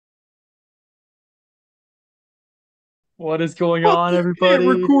What is going Fuck, on, you can't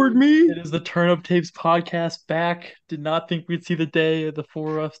everybody? record me. It is the Turn Up Tapes podcast back. Did not think we'd see the day the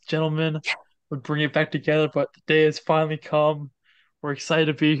four of us gentlemen would bring it back together, but the day has finally come. We're excited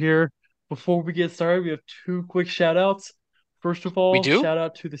to be here. Before we get started, we have two quick shout outs. First of We all, do? shout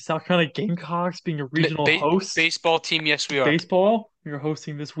out to the South Carolina Gamecocks being a Ba regional ba host. baseball team, yes, we are. Baseball, you're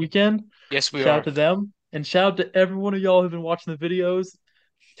hosting this weekend. Yes, we Shout out are. to them. And shout out to every one of y'all who've been watching the videos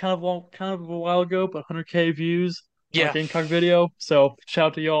kind of a while ago, but 100K views on our Yeah, Gamecock video. So shout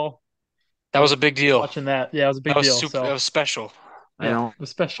out to y'all that was a big deal. watching that. Yeah, it was a That big was deal. super. That So was special. And yeah, it was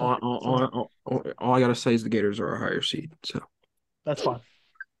special. So all I gotta say is the Gators are a higher seed. So that's fine.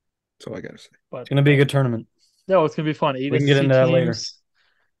 that's all I gotta say. But It's gonna be a good tournament. no, it's gonna be fun. Eight We can get SEC into that later. teams.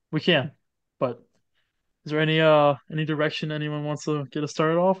 We can. But is there any direction anyone wants to get us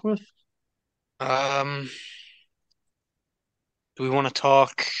started off with? Um, do we want to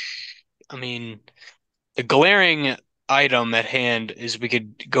talk? I mean, the glaring item at hand is we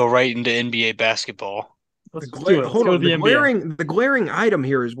could go right into NBA basketball. Let's do it. Let's Hold go to on. the NBA. The glaring item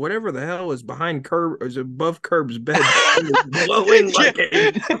here is whatever the hell is behind Curb is above Curb's bed. It's glowing like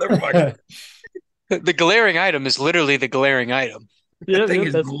a motherfucker. The glaring item is literally the glaring item. Yeah, That thing yeah,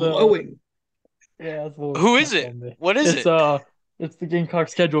 is that's glowing. that's what Who it's is it? called. What is It's it? it's the Gamecock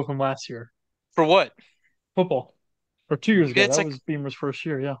schedule from last year. For what? Football. Or 2 years ago. It's That like was Beamer's first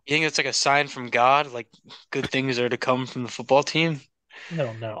year, yeah. you think it's like a sign from God, like good things are to come from the football team? I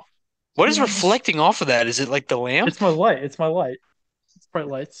don't know. What is reflecting off of that? Is it like the lamp? It's my light. It's my light. It's bright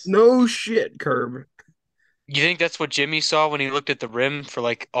lights. No shit, Curb. You think that's what Jimmy saw when he looked at the rim for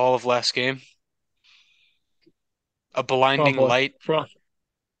like all of last game? A blinding Probably. light?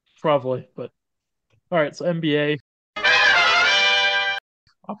 Probably. But all right, so NBA.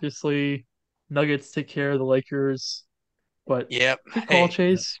 Obviously, Nuggets take care of the Lakers. But Yep. good call, Hey.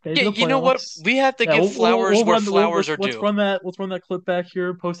 Chase. Made Yeah, it to the you know what? playoffs. We have to Yeah, give flowers where run flowers are let's due. let's run that clip back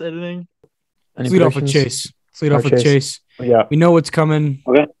here, post editing. Let's lead off with Chase. Let's lead off with Chase. Yeah. We know what's coming.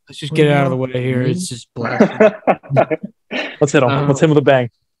 Okay. Let's just get it out of the way here. It's just black. Let's hit him. Let's hit him with a bang.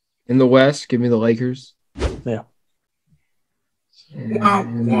 In the West, give me the Lakers. Yeah.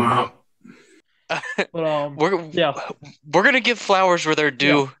 Wow. But We're gonna give flowers where they're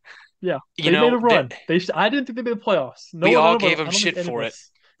due. yeah. You They know, made a run. I didn't think they made the playoffs. we None all of us- gave I them don't think shit any of for us-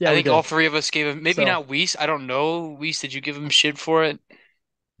 it. Yeah, I we think did. all three of us gave him. Maybe So- not Weiss. I don't know. Weiss, did you give him shit for it?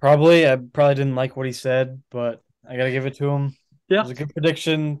 Probably. I probably didn't like what he said, but I gotta give it to him. Yeah. It was a good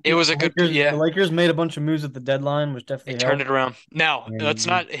prediction. It was a good. Yeah. The Lakers made a bunch of moves at the deadline, which They definitely turned helped. it around. Now, And that's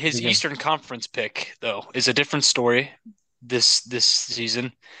not his again. Eastern Conference pick, though, is a different story this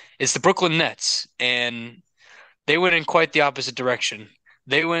season. It's the Brooklyn Nets, and they went in quite the opposite direction.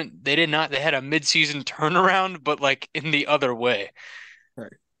 They had a midseason turnaround, but like in the other way.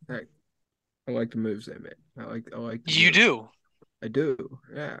 Hey, I like the moves they made. I like the You moves. do. I do.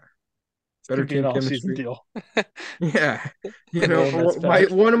 Yeah. It's Better gonna be an team off-season chemistry. deal. Yeah. You Well, that's know,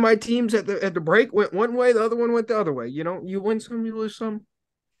 bad. one of my teams at the break went one way, the other one went the other way. You know, you win some, you lose some.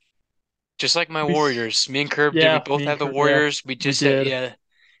 Just like my We- Warriors. Me and Curb, Yeah, did we both me and have the Curb, yeah, Warriors? We just did. yeah.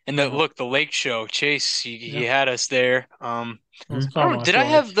 And Yeah. look, the Lake Show, Chase, he Yeah. had us there. It was Mhm. fun, Did I feel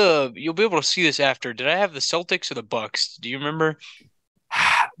have like. the? You'll be able to see this after. Did I have the Celtics or the Bucks? Do you remember?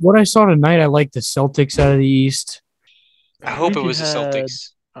 What I saw tonight, I like the Celtics out of the East. I hope think it you was the had- Celtics.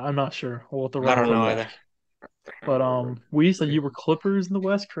 I'm not sure. We'll have to I don't run know it either. back. But we said you were Clippers in the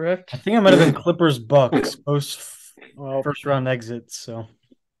West, correct? I think I might have been Clippers Bucks post Well, first round exits. So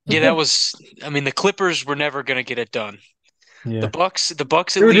Yeah, that was. I mean, the Clippers were never going to get it done. yeah, The Bucks at they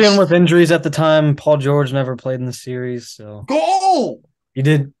were dealing least. with injuries at the time. Paul George never played in the series, so Goal! he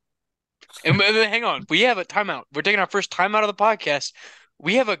did. And hang on, we have a timeout. We're taking our first timeout of the podcast.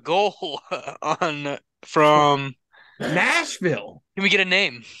 We have a goal from. Nashville. Can we get a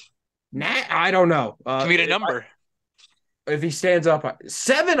name? I don't know. Can we get a number? If he stands up,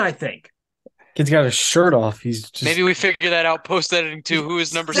 7, I think. Kid's got his shirt off. He's just Maybe we figure that out post editing too. Who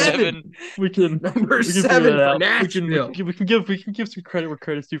is number 7? we can Number we can figure 7 that for out. Nashville. We can give some credit where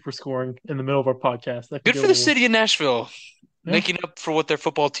credit's due for scoring in the middle of our podcast. That could Good go for a the little- city of Nashville, Yeah. making up for what their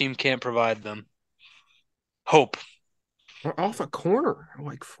football team can't provide them. Hope. We're off a corner,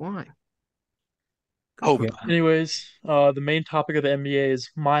 like flying. Hope. Anyways, the main topic of the NBA is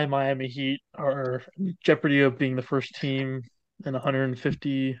my Miami Heat are in jeopardy of being the first team in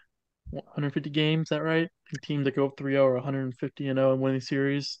 150 games. Is that right? The teams that go up 3-0 or 150-0 and win the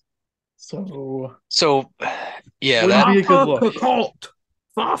series. So Yeah, Would that be a good look.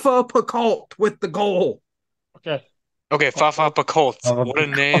 Fafa Picault with the goal. okay, okay. Fafa Picault. Fafa What a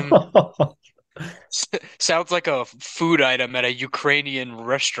name! Sounds like a food item at a Ukrainian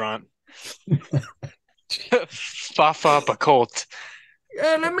restaurant. Fafa Bacolt.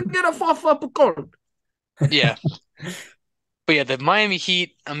 Yeah, let me get a fuff up a cold. Yeah. But yeah, the Miami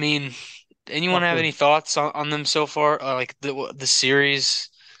Heat, I mean, anyone have Awkward. any thoughts on them so far? Like the series?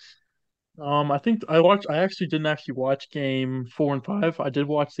 I think I actually didn't actually watch game 4 and 5. I did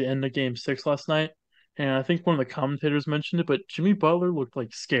watch the end of game 6 last night, and I think one of the commentators mentioned it, but Jimmy Butler looked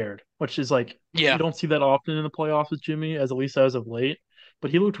like scared, which is like you Yeah. don't see that often in the playoffs with Jimmy, at least as of late.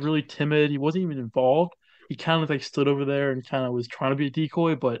 But he looked really timid. He wasn't even involved. He kind of like stood over there and kind of was trying to be a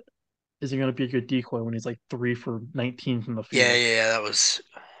decoy, but is he going to be a good decoy when he's like 3 for 19 from the Yeah, field? yeah, that was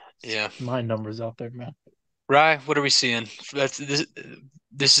yeah. My numbers out there, man. Rye, what are we seeing?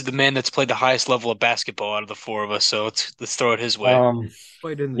 This is the man that's played the highest level of basketball out of the four of us, so let's throw it his way.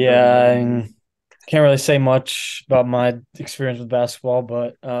 Played in the Yeah, W. can't really say much about my experience with basketball,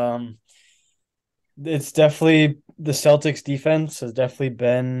 but it's definitely the Celtics defense has definitely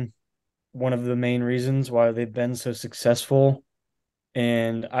been one of the main reasons why they've been so successful.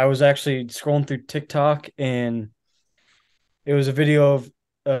 And I was actually scrolling through TikTok, and it was a video of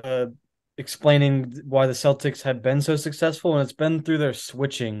uh, explaining why the Celtics had been so successful, and it's been through their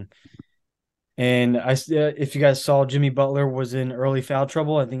switching. And if you guys saw, Jimmy Butler was in early foul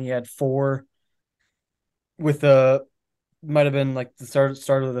trouble. I think he had four with might have been like the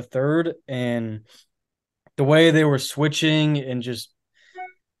start of the third, and the way they were switching and just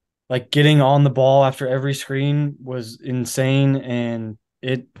like getting on the ball after every screen was insane. And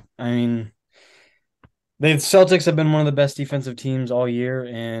I mean, the Celtics have been one of the best defensive teams all year,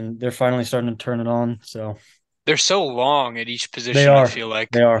 and they're finally starting to turn it on. So They're so long at each they position, I are, feel like.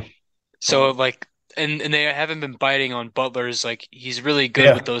 they are. So like and they haven't been biting on Butler's like he's really good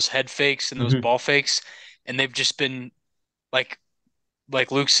Yeah. with those head fakes and those Mhm. ball fakes, and they've just been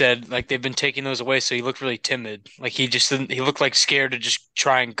like Luke said, like they've been taking those away, so he looked really timid. Like he just didn't, he looked like scared to just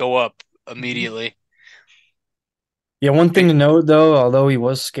try and go up immediately. Yeah, one thing But to note though, although he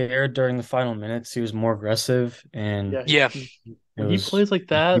was scared during the final minutes, he was more aggressive, and Yeah, yeah, it when he was plays like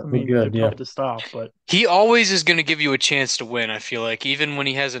that, I really mean, they're good. Yeah. tough to stop, but he always is going to give you a chance to win, I feel like. Even when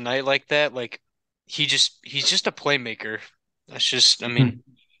he has a night like that, like he's just a playmaker. That's just, I mean, Mhm.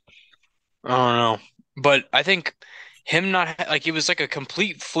 I don't know. But I think him not like it was like a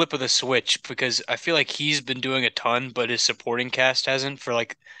complete flip of the switch because I feel like he's been doing a ton, but his supporting cast hasn't for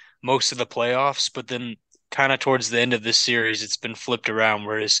like most of the playoffs. But then kind of towards the end of this series, it's been flipped around.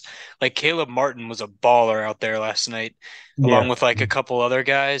 Whereas like Caleb Martin was a baller out there last night, along Yeah. with like a couple other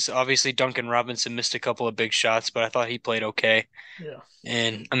guys. Obviously, Duncan Robinson missed a couple of big shots, but I thought he played okay. yeah.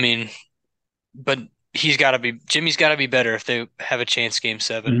 And I mean, but Jimmy's got to be better if they have a chance game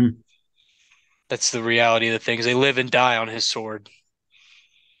 7. Mhm. That's the reality of the things. They live and die on his sword.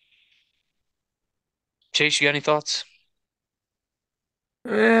 Chase, you got any thoughts?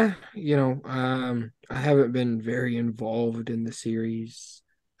 I haven't been very involved in the series.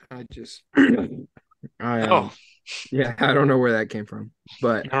 I just, I Oh, yeah, I don't know where that came from, I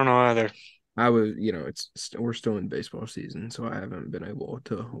but don't know either. I was, we're still in baseball season, so I haven't been able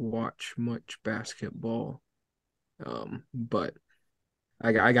to watch much basketball. But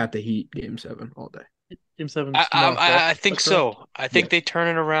I got the Heat game 7 all day. Game seven's tomorrow, correct? I Is think that correct? so. I think Yes, they turn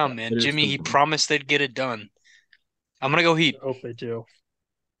it around, it man. is Jimmy, he tomorrow. promised they'd get it done. I'm gonna go I Heat. hope they do.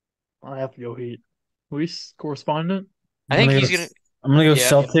 I have to go Heat. Luis, correspondent? I I'm think gonna go. he's gonna. I'm gonna go Yeah,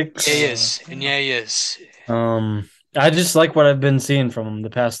 yeah, he Celtics. is, and yeah, he is. I just like what I've been seeing from them the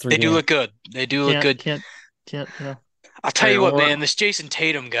past three They do games. look good. They do look Can't, good. can't, can't, yeah. I'll tell Hey, you what, or man. This Jason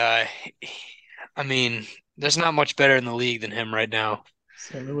Tatum guy. I mean, there's not much better in the league than him right now.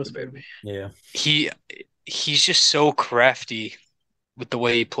 St. Louis, baby. Yeah. He he's just so crafty with the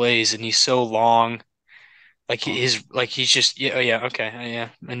way he plays, and he's so long. He's just yeah okay yeah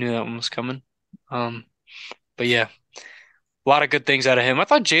I knew that one was coming. Um, but yeah, a lot of good things out of him. I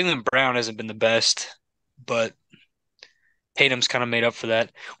thought Jaylen Brown hasn't been the best, but Tatum's kind of made up for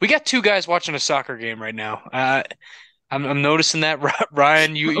that. We got two guys watching a soccer game right now. I'm noticing that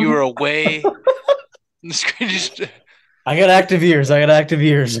Ryan, you were away. The screen just I got active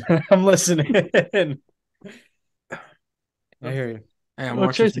ears. I'm listening. I hear you. hey, I'm Oh,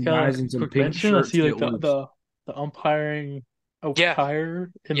 watching Chase, a some kind of guys in some quick pink mention. I shirts see like get the loose. the, the umpiring yeah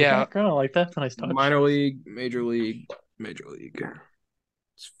attire in the yeah. background. I like that. It's a nice touch. Minor league, major league, major league.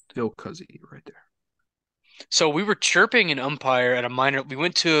 It's Phil Cuzzy right there. So we were chirping an umpire at a minor. We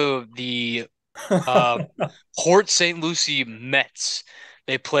went to the Port St. Lucie Mets.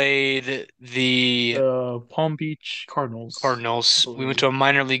 They played the The Palm Beach Cardinals, I Cardinals. We went believe. to a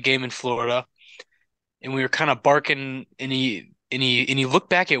minor league game in Florida, and we were kind of barking. And he looked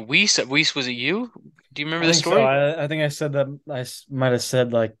back at Weiss. Weiss, was it you? Do you remember I the think so. story? I think I said that. Might have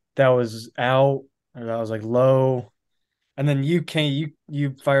said like that was out, or that was like low. And then you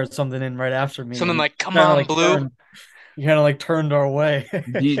fired something in right after me, Something and like, "Come on, Blue." you kind of like turned our way.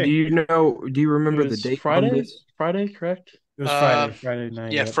 Do you It remember the was date on Friday. this? Friday, correct? It was Uh, Friday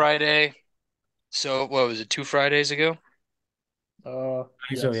night. yeah, Yep. Friday. So what was it? 2 Fridays ago? I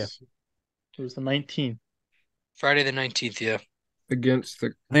think so, yeah. Yes. It was the 19th. Friday the 19th. Yeah. Against the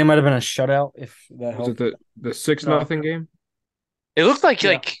I think it might have been a shutout if that was it helped. the 6 No. nothing game? It looked like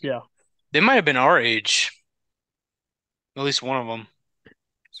Yeah, yeah. they might have been our age. At least one of them.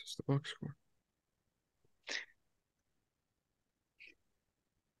 Is this the box score?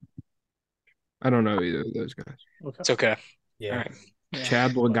 I don't know either of those guys. Okay. It's okay. All Yeah. right. Yeah.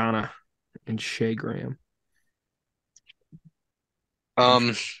 Chad Lagana and Shea Graham.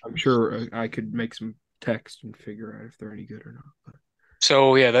 Um. I'm sure I could make some text and figure out if they're any good or not. But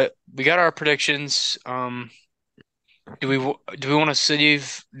So yeah, that we got our predictions. Do we want to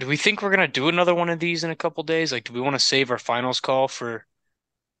save? Do we think we're gonna do another one of these in a couple days? Like, do we want to save our finals call for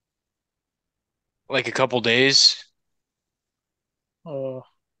like a couple days? Uh,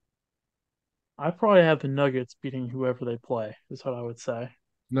 I probably have the Nuggets beating whoever they play, is what I would say.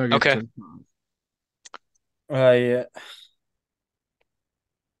 Nuggets Okay. and Yeah.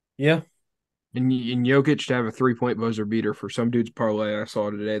 Yeah. and Jokic to have a 3-point buzzer beater for some dude's parlay I saw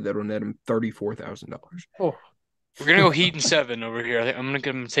today that'll net him $34,000. Oh, We're gonna go Heat and 7 over here. I'm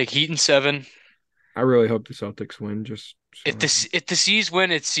gonna take Heat and 7. I really hope the Celtics win. Just so If the C's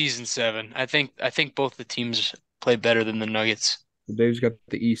win, it's season 7. I think both the teams play better than the Nuggets. Dave's got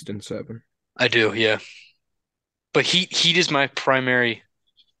the East in 7. I do, yeah. But Heat is my primary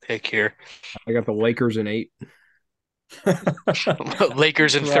pick here. I got the Lakers in 8.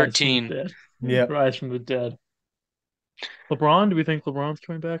 Lakers in rise from the 13. dead. Yeah. Rise from the dead. LeBron, do we think LeBron's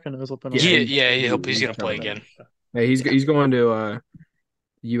coming back? I know he's been Yeah, He's gonna play coming again. Hey, he's going to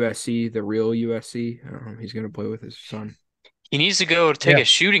USC, the real USC. He's going to play with his son. He needs to go take Yeah. a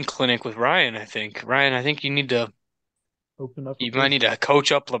shooting clinic with Ryan, I think. Ryan, I think Open up. you might need to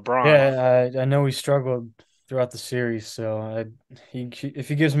coach up LeBron. Yeah, I know we struggled throughout the series, so if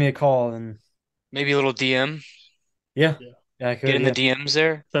he gives me a call, then Maybe a little DM. yeah, Yeah. I Get could. in Yeah. the DMs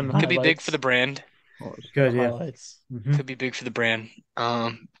there. Send the Could be big highlights. for the brand. Good, The yeah. highlights. Mhm. Could be big for the brand.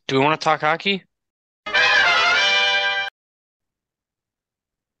 Do we want to talk hockey?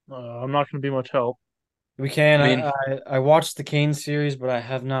 I'm not going to be much help. We can. I mean, I watched the Kane series, but I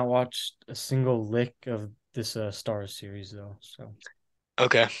have not watched a single lick of this Stars series though. So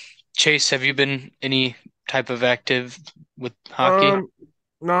okay. Chase, have you been any type of active with hockey?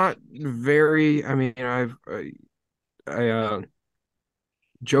 Not very. I mean,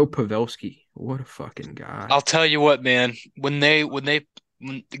 Joe Pavelski. What a fucking guy. I'll tell you what, man. When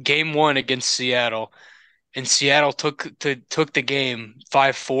game 1 against Seattle, and Seattle took the game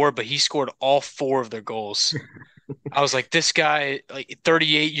 5-4, but he scored all 4 of their goals. I was like, this guy, like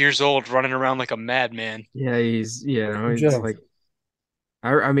 38 years old, running around like a madman. Yeah, it's Joe. like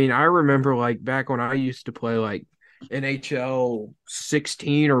I mean, I remember like back when I used to play like NHL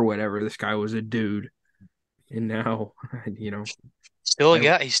 16 or whatever, this guy was a dude. And now, Still a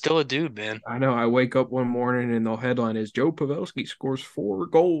guy. He's still a dude, man. I know I wake up one morning and the headline is Joe Pavelski scores 4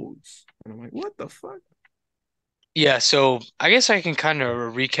 goals. And I'm like, what the fuck? Yeah, so I guess I can kind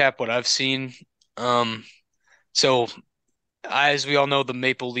of recap what I've seen. So as we all know, the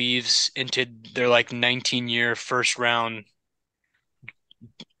Maple Leafs entered their like 19-year first round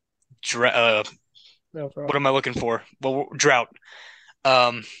what am I looking for? Well, drought.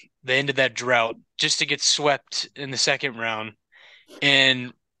 They ended that drought just to get swept in the second round,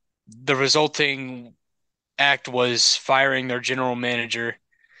 and the resulting act was firing their general manager,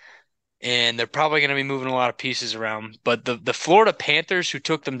 and they're probably going to be moving a lot of pieces around. But the Florida Panthers, who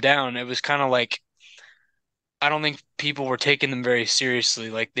took them down, it was kind of like I don't think people were taking them very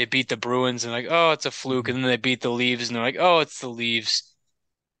seriously. Like they beat the Bruins and like, oh, it's a fluke, and then they beat the Leaves and they're like, oh, it's the Leaves.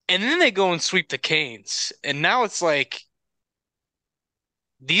 And then they go and sweep the Canes. And now it's like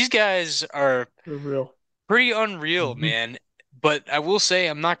these guys are They're real. pretty unreal, Mhm. man. But I will say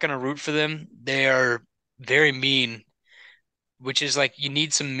I'm not going to root for them. They are very mean, which is like you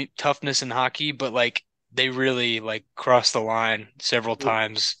need some toughness in hockey, but like they really like cross the line several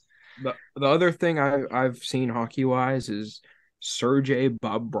times. The other thing I've seen hockey wise is Sergei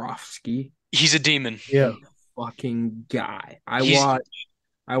Bobrovsky. He's a demon. Yeah. Fucking guy. He's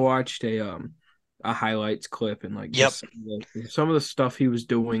I watched a highlights clip and like Yep. just some of the stuff he was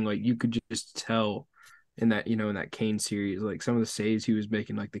doing, like you could just tell in that Kane series, like some of the saves he was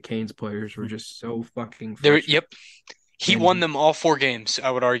making, like the Canes players were just so fucking there. frustrated. Yep. He And won them all 4 games,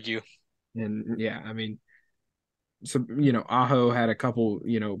 I would argue. And yeah, I mean, So, Aho had a couple,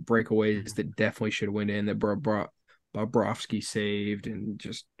 breakaways that definitely should have went in that Bobrovsky saved, and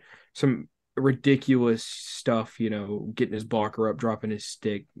just some ridiculous stuff, getting his blocker up, dropping his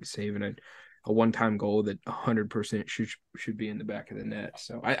stick, saving a one-time goal that 100% should be in the back of the net.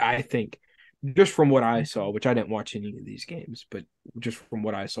 So I think just from what I saw, which I didn't watch any of these games, but just from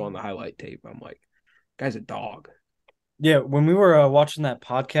what I saw on the highlight tape, I'm like, guy's a dog. Yeah, when we were watching that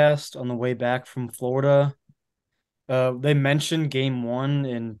podcast on the way back from Florida, they mentioned game one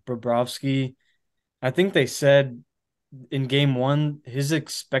in Bobrovsky. I think they said in game one, the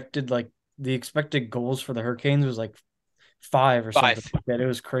expected goals for the Hurricanes was like 5 or something 5. like that. It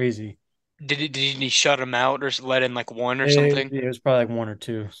was crazy. Did he shut him out or let in like 1 or something? It was probably like 1 or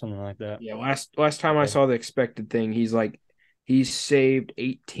 2, something like that. Yeah, last time I saw the expected thing, he's saved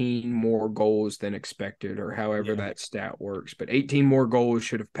 18 more goals than expected, or however that stat works. But 18 more goals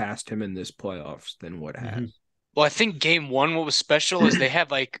should have passed him in this playoffs than what has. Well, I think game one, what was special is they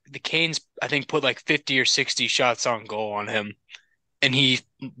had like the Canes, I think, put like 50 or 60 shots on goal on him, and he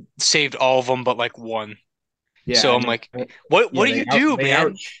saved all of them but like 1. Yeah, so I'm like, what do you do,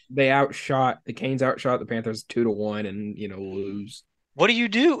 man? The Canes outshot the Panthers 2-1, and lose. What do you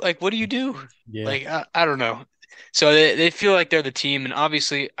do? Like, what do you do? Yeah. Like, I don't know. So they feel like they're the team, and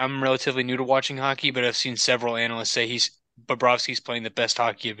obviously I'm relatively new to watching hockey, but I've seen several analysts say Bobrovsky's playing the best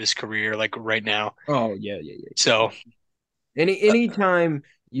hockey of his career, like right now. Oh yeah. So anytime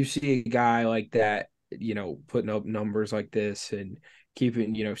you see a guy like that, putting up numbers like this and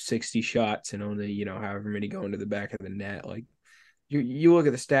keeping 60 shots and only however many go into the back of the net, like you look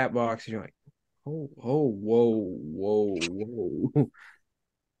at the stat box and you're like, whoa.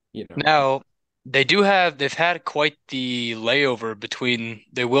 Now they've had quite the layover between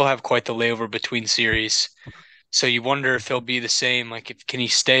they will have quite the layover between series. So you wonder if he'll be the same, like can he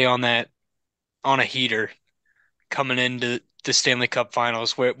stay on a heater coming into the Stanley Cup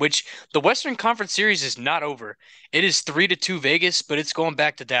Finals, which the Western Conference Series is not over. It is 3-2 Vegas, but it's going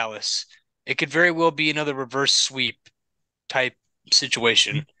back to Dallas. It could very well be another reverse sweep type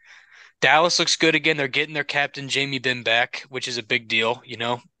situation. Dallas looks good again. They're getting their captain Jamie Benn back, which is a big deal,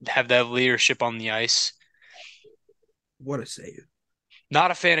 have that leadership on the ice. What a save.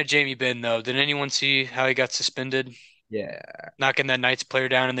 Not a fan of Jamie Benn, though. Did anyone see how he got suspended? Yeah. Knocking that Knights player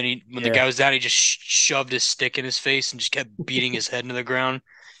down, and then when the guy was down, he just shoved his stick in his face and just kept beating his head into the ground.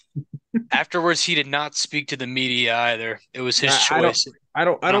 Afterwards, he did not speak to the media either. It was his choice. I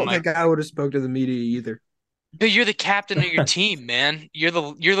don't think I would have spoke to the media either. But you're the captain of your team, man. You're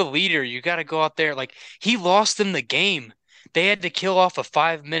the leader. You got to go out there. Like, he lost them the game. They had to kill off a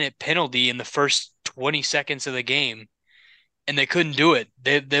 5-minute penalty in the first 20 seconds of the game, and they couldn't do it.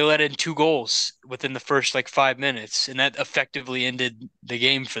 They let in 2 goals within the first 5 minutes, and that effectively ended the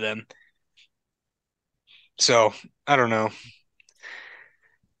game for them. So I don't know.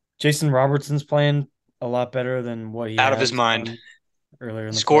 Jason Robertson's playing a lot better than what he Out of his mind. Earlier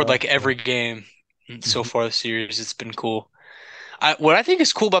in the Scored playoffs. every game so far this series. It's been cool. What I think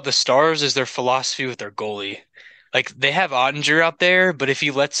is cool about the Stars is their philosophy with their goalie. Like, they have Ottinger out there, but if he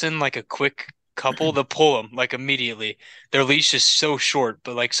lets in a quick couple, they'll pull him immediately. Their leash is so short,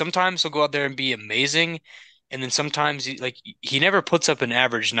 but sometimes he'll go out there and be amazing, and then sometimes he never puts up an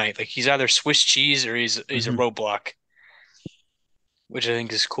average night. Like, he's either Swiss cheese or he's a roadblock, which I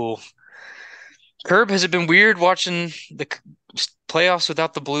think is cool. Curb, has it been weird watching the playoffs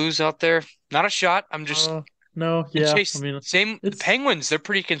without the Blues out there? Not a shot. I'm just no, yeah. Chase, same. The Penguins, they're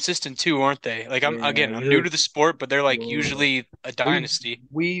pretty consistent too, aren't they? I'm new to the sport, but they're usually a dynasty.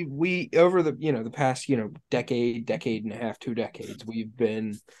 We over the past decade and a half, 2 decades, we've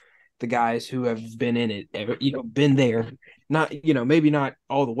been the guys who have been in it, been there. Not maybe not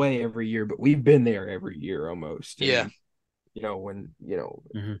all the way every year, but we've been there every year almost. Yeah. And,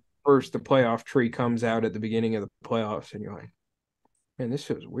 when first the playoff tree comes out at the beginning of the playoffs, and you're like, man, this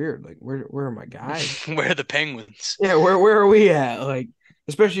feels weird. Like, where are my guys? Where are the Penguins? Yeah, where are we at?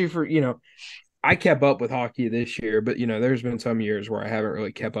 Especially for I kept up with hockey this year, but there's been some years where I haven't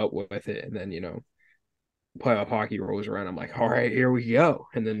really kept up with it, and then playoff hockey rolls around. I'm like, all right, here we go,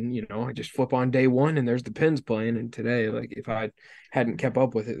 and then I just flip on day one, and there's the Pens playing, and today, if I hadn't kept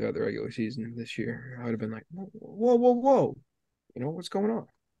up with it throughout the regular season this year, I would have been like, whoa, what's going on?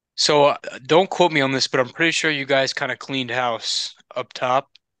 So don't quote me on this, but I'm pretty sure you guys kind of cleaned house up top,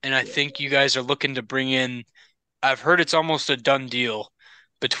 and I think you guys are looking to bring in. I've heard it's almost a done deal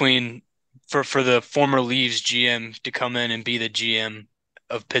for the former Leaves GM to come in and be the GM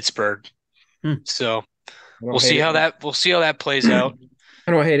of Pittsburgh. So we'll see how that plays out.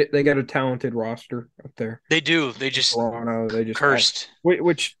 I don't hate it. They got a talented roster up there. They do. They just Toronto. They just cursed.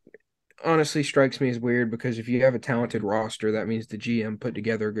 Which honestly strikes me as weird because if you have a talented roster, that means the GM put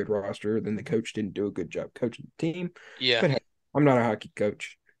together a good roster, then the coach didn't do a good job coaching the team. Yeah. But hey, I'm not a hockey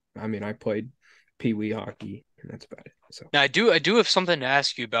coach. I mean, I played pee-wee hockey, and that's about it. So, Now I do have something to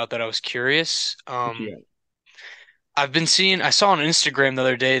ask you about that I was curious. yeah. I saw on Instagram the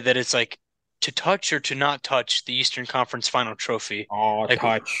other day that it's like to touch or to not touch the Eastern Conference Final trophy. Oh, Like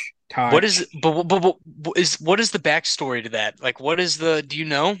touch. what is what is the backstory to that? Like what is do you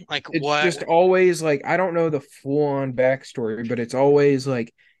know? Like It's what? just always like I don't know the full-on backstory, but it's always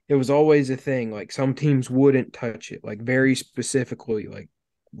like it was always a thing. Like some teams wouldn't touch it, like very specifically, like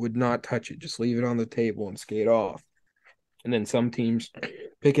would not touch it, just leave it on the table and skate off. And then some teams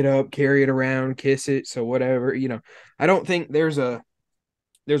pick it up, carry it around, kiss it, so whatever, I don't think there's a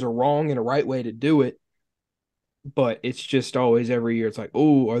wrong and a right way to do it, but it's just always every year it's like,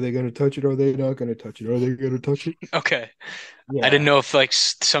 oh, are they going to touch it? Are they not going to touch it? Are they going to touch it? Okay. I didn't Yeah. know if like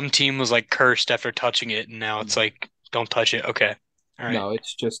some team was like cursed after touching it and now it's like don't touch it. Okay. All right. No,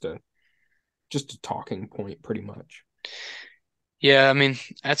 it's just a talking point pretty much. Yeah, I mean,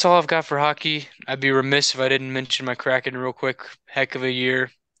 that's all I've got for hockey. I'd be remiss if I didn't mention my Kraken real quick. Heck of a year.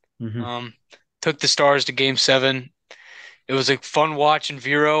 Mhm. Took the Stars to Game 7. It was a fun watch in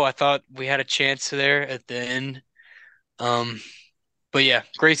Vero. I thought we had a chance there at the end. Um, but yeah,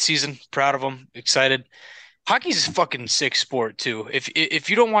 great season. Proud of them. Excited. Hockey's a fucking sick sport too. If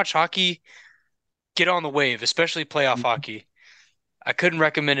you don't watch hockey, get on the wave, especially playoff hockey. I couldn't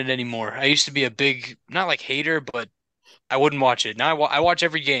recommend it anymore. I used to be a big, not like hater, but I wouldn't watch it. Now I watch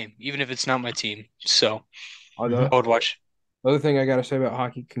every game, even if it's not my team. So Although I would watch. other thing I gotta say about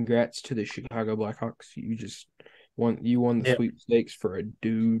hockey, congrats to the Chicago Blackhawks. You won the Yeah. sweepstakes for a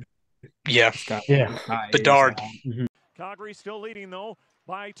dude. Yeah, Yeah. Bedard. Calgary still leading, though,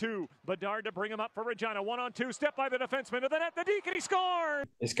 by 2. Bedard to bring him up for Regina. 1-on-2. Step by the defenseman to the net. The deke, and he scored!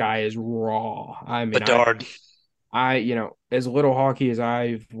 This guy is raw. I mean, Bedard. as little hockey as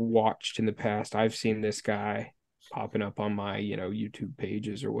I've watched in the past, I've seen this guy popping up on my, YouTube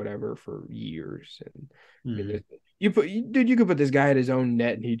pages or whatever for years. And I mean, you could put this guy at his own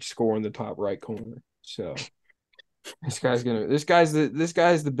net and he'd score in the top right corner. So this guy's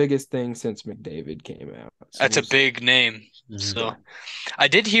the biggest thing since McDavid came out. So That's a big name. So Yeah. I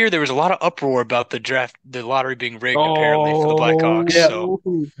did hear there was a lot of uproar about the lottery being rigged apparently for the Blackhawks. yeah. So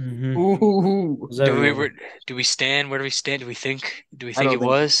Mhm. Ooh. Was do we everywhere. do we stand? Where do we stand? Do we think I it don't think-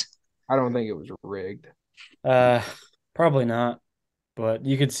 was? I don't think it was rigged. Probably not, but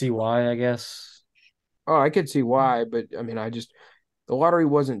you could see why, I guess. Oh, I could see why, but I mean, the lottery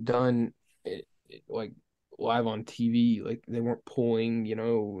wasn't done like live on TV. Like they weren't pulling, and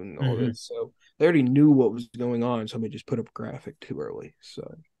all Mhm. this. So they already knew what was going on. Somebody just put up a graphic too early. So,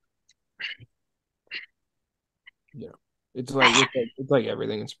 it's like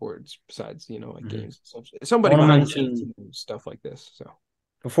everything in sports besides, like Mhm. games and stuff. Somebody I wanna behind the mention- scenes knows stuff like this. So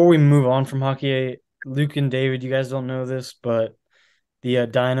Before we move on from hockey, Luke and David, you guys don't know this, but the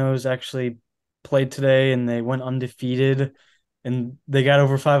Dinos actually played today and they went undefeated and they got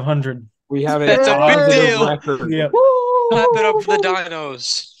over 500. we have That's a big positive deal. record. Yep. Clap it up for the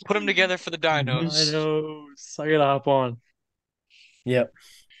Dinos. Put them together for the Dinos. I know. I gotta hop on. Yep.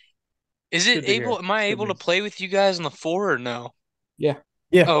 Is Good it to hear. able? Am I Good able to news. play with you guys on the 4 or no? Yeah.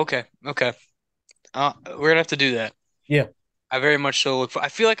 Yeah. Oh, okay. Okay. We're gonna have to do that. Yeah. I very much so look for. I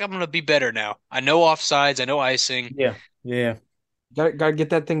feel like I'm gonna be better now. I know offsides. I know icing. Yeah. Yeah. Gotta get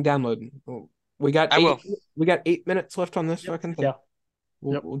that thing downloaded. We got I eight. will. We got 8 minutes left on this fucking thing. Yeah.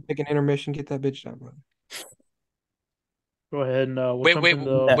 We'll take an intermission. Get that bitch downloaded. Go ahead and we'll Wait, jump wait.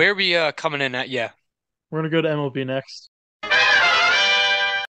 into. Where are we coming in at? Yeah. We're gonna go to MLB next.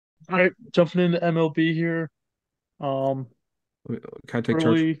 All right, jumping into MLB here. Can I take charge?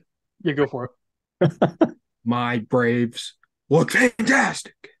 Early, yeah, go for it. My Braves look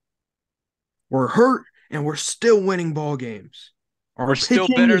fantastic. We're hurt and we're still winning ball games. Our We're still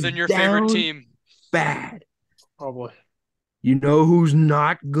pitching better is than your down favorite team. Bad. Probably. You know who's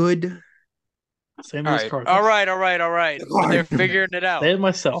not good? Same All as right. Cardinals. All right. All right. All right. But they're figuring it out. Say it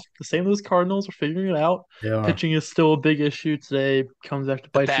myself. The same as Cardinals are figuring it out. They are. Pitching is still a big issue today. Comes back to The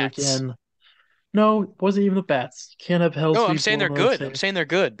bite you bats. again. No, it wasn't even the bats. You can't have hell. No, I'm sweep saying they're blowing another good. I'm save. saying they're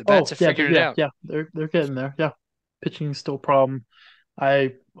good. The Oh, bats have yeah, figured it out. yeah, they're getting there. Yeah, pitching is still a problem.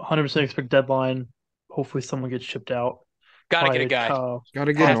 I 100% expect deadline. Hopefully, someone gets shipped out. Gotta get a Probably guy.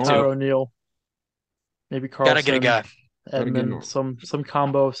 Gotta Ty- get Have an to. Tyler arm. O'Neill, maybe Gotta get a Carlson, guy. Gotta get an Edmund, arm. some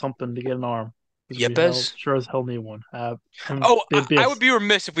combo of something to get an arm. 'Cause we Yepes? sure as hell need one. Oh, I would be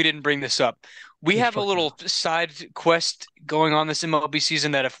remiss if we didn't bring this up. We Please have a fuck little side quest going on this MLB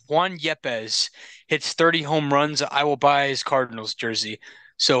season that if Juan Yepes hits 30 home runs, I will buy his Cardinals jersey.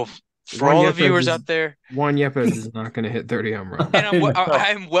 So For all the viewers out there, Juan Yepes is not going to hit 30 home runs. and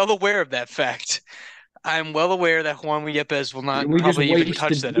I'm well aware of that fact. I'm well aware that Juan Yepes will not probably even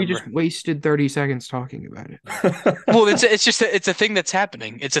touch that We number. just wasted 30 seconds talking about it. Well, it's just it's a thing that's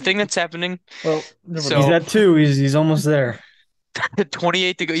happening. It's a thing that's happening. Well, So- He's at 2. He's almost there.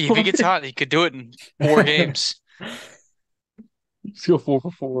 28 to go. If he gets hot, he could do it in 4 games. just go 4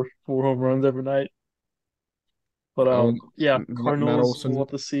 for 4 home runs every night. But yeah, Cardinals. We'll have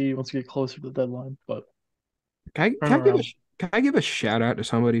to see once we get closer to the deadline. But Can I give a shout out to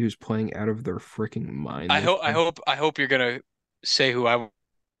somebody who's playing out of their freaking mind? I hope you're gonna say who I want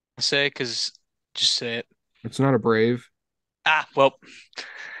to say, because just say it. It's not a Brave. Well,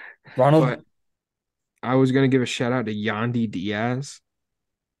 Ronald. But I was gonna give a shout out to Yandy Diaz.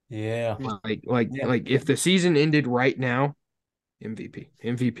 Yeah. Like if the season ended right now, MVP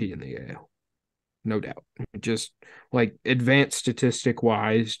in the AL, no doubt. Just like advanced statistic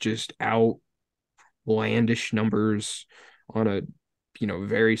wise, just outlandish numbers on a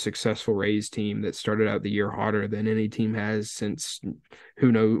very successful Rays team that started out the year hotter than any team has since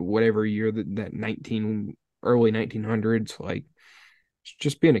whatever year that early 1900s. Like,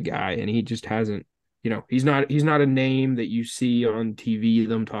 just being a guy, and he just hasn't. He's not a name that you see on TV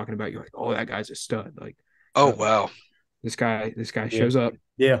them talking about. You're like, oh, that guy's a stud. Like, wow. This guy shows up,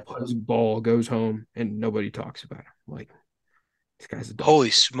 Yeah. plays ball, goes home, and nobody talks about him. Like, this guy's a dog. Holy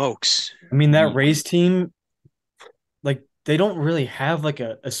smokes. I mean, that Rays team, like, they don't really have like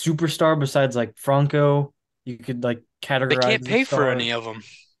a superstar besides like Franco. You could like categorize. They can't pay for star. any of them.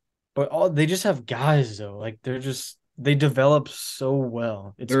 But they just have guys though. Like, they develop so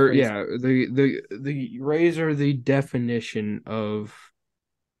well. It's crazy. Yeah, the Rays are the definition of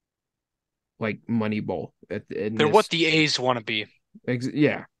like Moneyball. They're what the A's want to be.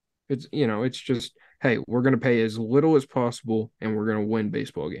 Yeah, it's just, hey, we're gonna pay as little as possible, and we're gonna win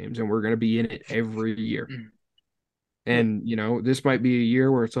baseball games, and we're gonna be in it every year. And this might be a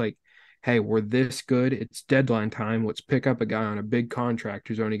year where it's like, hey, we're this good. It's deadline time. Let's pick up a guy on a big contract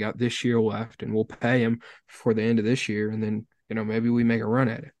who's only got this year left, and we'll pay him for the end of this year, and then maybe we make a run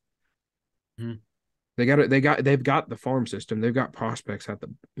at it. Mm-hmm. They've got the farm system. They've got prospects at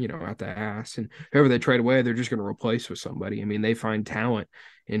the ass, and whoever they trade away, they're just going to replace with somebody. I mean, they find talent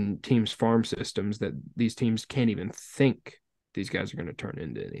in teams' farm systems that these teams can't even think these guys are going to turn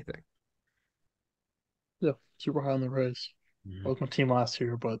into anything. yeah, super high on the Rays. Mhm. That was my team last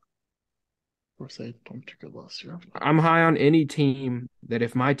year, but of course they don't do good last year. I'm high on any team that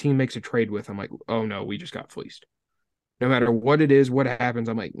if my team makes a trade with, I'm like, oh no, we just got fleeced. No matter what it is, what happens,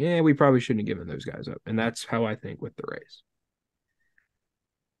 I'm like, yeah, we probably shouldn't have given those guys up. And that's how I think with the Rays.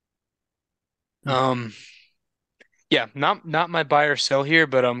 Yeah, not my buy or sell here,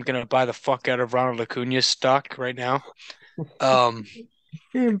 but I'm gonna buy the fuck out of Ronald Acuña stock right now.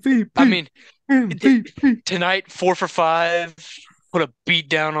 MVP. I mean, MVP. tonight 4 for 5, put a beat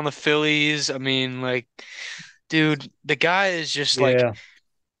down on the Phillies. I mean, like, dude, the guy is just like. Yeah.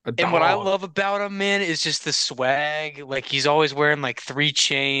 And what I love about him, man, is just the swag. Like, he's always wearing like 3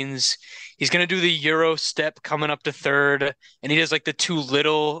 chains. He's gonna do the Euro step coming up to third, and he does like the too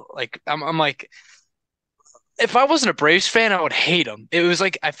little. Like, I'm like, if I wasn't a Braves fan, I would hate him. It was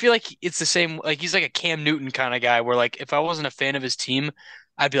like, I feel like it's the same. Like, he's like a Cam Newton kind of guy, where like if I wasn't a fan of his team,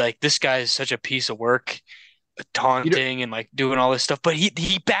 I'd be like, this guy is such a piece of work, taunting and like doing all this stuff. But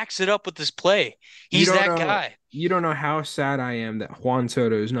he backs it up with this play. He's that guy. You don't know how sad I am that Juan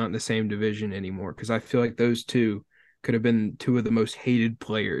Soto is not in the same division anymore, because I feel like those two could have been two of the most hated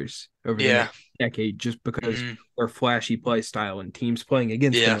players over the next decade, just because their flashy play style and teams playing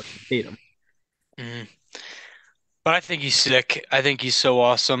against them hate them. But I think he's sick. I think he's so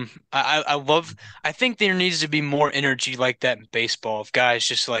awesome. I think there needs to be more energy like that in baseball, of guys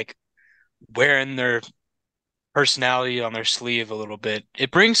just like wearing their personality on their sleeve a little bit.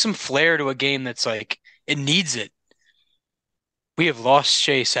 It brings some flair to a game that's like, it needs it. We have lost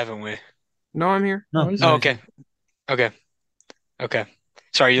Chase, haven't we? No, I'm here. No. Oh, okay.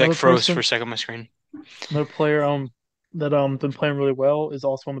 Sorry, you like Another froze person- for a second on my screen. Another player that been playing really well is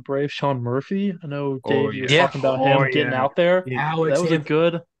also on the Braves, Sean Murphy. I know Dave, you were yeah. talking about him getting out there. Yeah.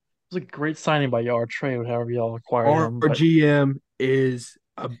 That was a great signing by y'all, or trade, however y'all acquired Our him. But GM is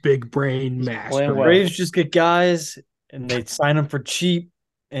a big brain He's master. playing well. Braves just get guys and they sign them for cheap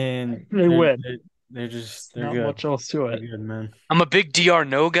and They win. They're not good. much else to They're it. good, man. I'm a big DR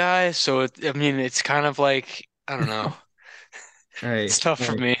no guy, so it's kind of like, I don't know. Hey, It's tough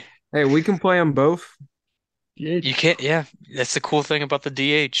for me. Hey, we can play them both. You can't, yeah. That's the cool thing about the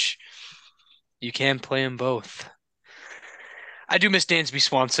DH. You can play them both. I do miss Dansby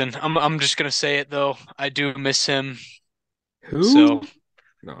Swanson. I'm just gonna say it though. I do miss him. Who? So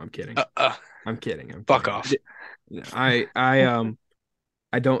No, I'm kidding. I'm kidding. I'm Fuck kidding. off.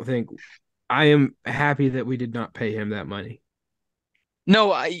 I don't think I am happy that we did not pay him that money.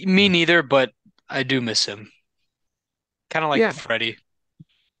 No, me neither, but I do miss him. Kind of like Yeah. Freddie.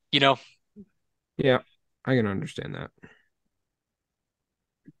 You know? Yeah, I can understand that.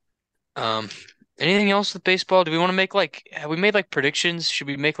 Um, Anything else with baseball? Do we want to make have we made like predictions? Should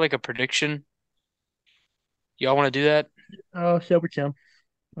we make like a prediction? Y'all want to do that? Yeah, we can.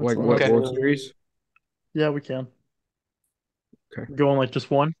 Like That's what Okay. World Series? Yeah, we can. Okay. Go on like just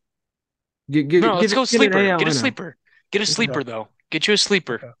one. No, let's go Get an sleeper. AL, Get a I know. sleeper. Get a sleeper though. Get you a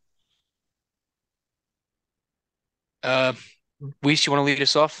sleeper. Okay. Weiss, you want to lead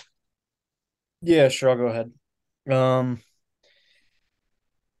us off? Yeah, sure, I'll go ahead.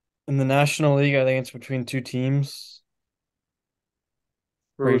 In the National League, I think it's between two teams,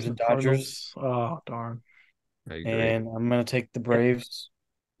 Braves and Dodgers, Cardinals. Oh, darn. I agree. and I'm gonna take the Braves.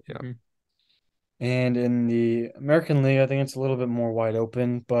 Yeah. And in the American League, I think it's a little bit more wide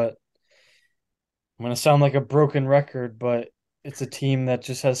open, but I'm gonna sound like a broken record, but it's a team that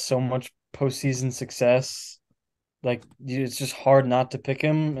just has so much postseason success. Like it's just hard not to pick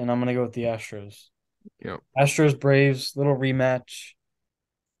him, and I'm gonna go with the Astros. Yeah. Astros Braves, little rematch,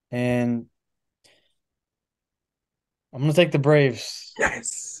 and I'm gonna take the Braves.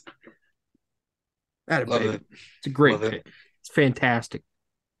 Yes. That Love baby. it. It's a great Love it. pick. It's fantastic.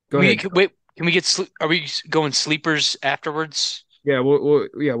 Go ahead. Wait, can we get are we going sleepers afterwards? Yeah, we'll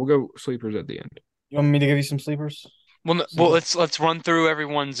go sleepers at the end. You want me to give you some sleepers? Well, let's run through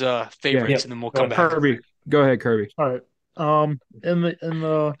everyone's favorites Yeah. and then we'll Go come ahead. back. Kirby. Go ahead, Kirby. All right. In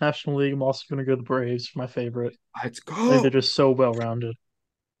the National League, I'm also gonna go the Braves for my favorite. Let's I think they're go. just so well rounded.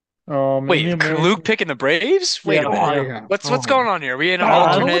 In Wait, the American, Luke picking the Braves? Wait Yeah, a minute. yeah. What's going on here? Are we in an I don't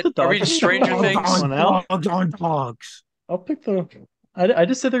want alternate? the Are we Dodgers. Stranger Dogs Things? on. Dogs. I'll pick the. I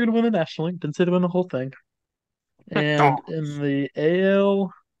just said they're gonna win the National League. Didn't say they win the whole thing. And in the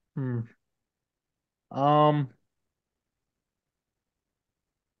AL, um,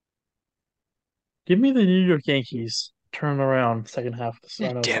 give me the New York Yankees. Turn around second half.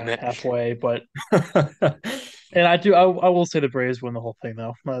 I know it's Damn only it. halfway, but and I will say the Braves win the whole thing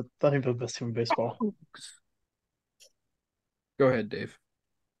though. I think they're the best team in baseball. Go ahead, Dave.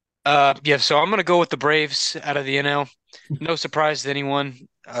 Yeah, so I'm gonna go with the Braves out of the NL. No surprise to anyone.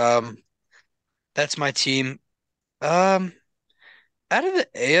 That's my team. Out of the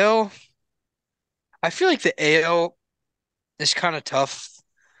AL, I feel like the AL is kind of tough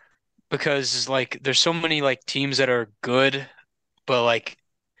because like there's so many like teams that are good, but like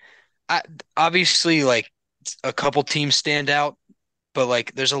I obviously like a couple teams stand out, but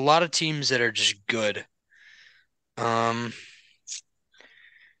like there's a lot of teams that are just good. Um,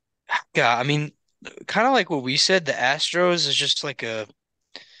 yeah, I mean, kind of like what we said, the Astros is just like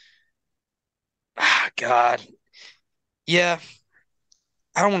God. Yeah,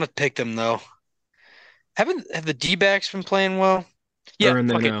 I don't want to pick them though. Have the D-backs been playing well? Yeah, They're in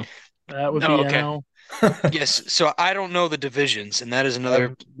there fuck it. now. That would Oh, be okay. NL. Yes, so I don't know the divisions, and that is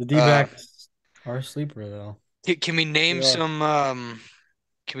another. The D-backs are a sleeper though. Can we name Yeah. some?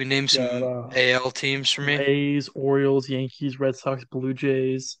 Can we name some AL teams for me? Rays, Orioles, Yankees, Red Sox, Blue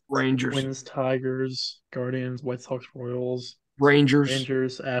Jays, Rangers. Twins, Tigers, Guardians, White Sox, Royals, Rangers.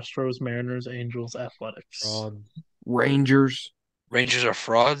 Astros, Mariners, Angels, Athletics. Rangers. Rangers are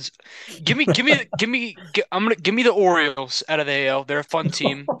frauds. Give me the Orioles out of the AL. They're a fun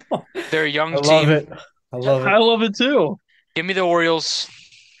team. They're a young I team. love it. I love I it. love it too. Give me the Orioles.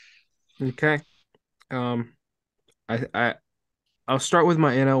 Okay. I'll start with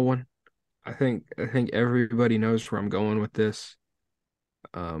my NL one. I think everybody knows where I'm going with this.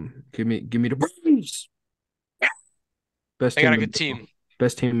 Give me the Braves. Best They team got a in good baseball. team.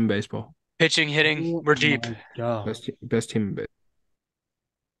 Best team in baseball. Pitching, hitting, we're deep. Best team in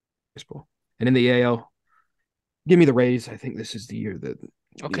baseball. And in the AL, give me the Rays. I think this is the year that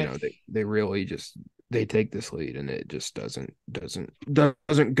they really just they take this lead and it just doesn't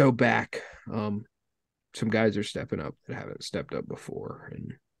go back. Some guys are stepping up that haven't stepped up before.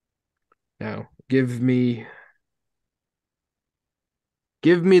 And now give me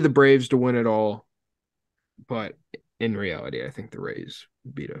the Braves to win it all. But in reality, I think the Rays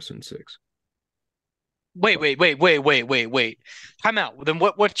beat us in 6. Wait. Time out. Then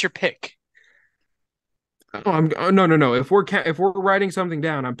what's your pick? No. If we're writing something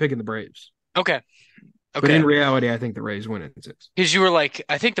down, I'm picking the Braves. Okay. But in reality, I think the Rays win in 6. Because you were like,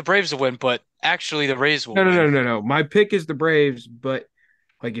 I think the Braves will win, but actually the Rays will win. No. My pick is the Braves, but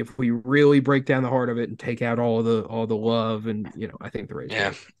like if we really break down the heart of it and take out all the love and I think the Rays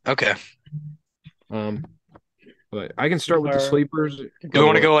win. Okay. But I can start with the Fire. sleepers. Do we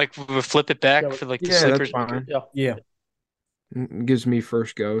want to go like flip it back Yeah, for like the yeah, that's sleepers? fine. Yeah. Yeah. It gives me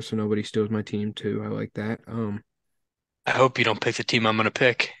first go, so nobody steals my team too. I like that. I hope you don't pick the team I'm going to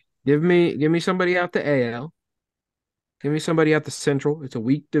pick. Give me somebody out the AL. Give me somebody out the Central. It's a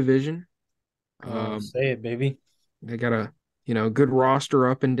weak division. Say it, baby. They got a good roster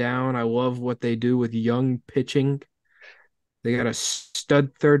up and down. I love what they do with young pitching. They got a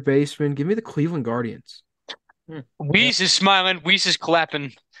stud third baseman. Give me the Cleveland Guardians. Weiss is smiling. Weiss is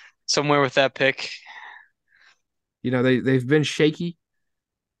clapping somewhere with that pick. They've been shaky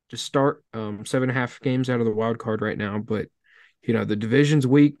to start. 7.5 games out of the wild card right now, but the division's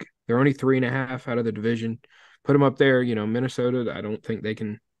weak. They're only 3.5 out of the division. Put them up there. Minnesota, I don't think they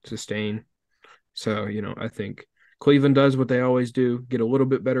can sustain. So, I think Cleveland does what they always do, get a little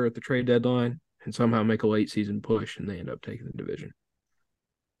bit better at the trade deadline and somehow make a late season push, and they end up taking the division.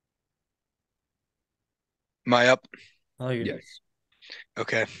 Am I up? I like it. Yes.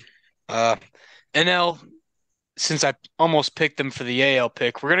 Okay. NL, since I almost picked them for the AL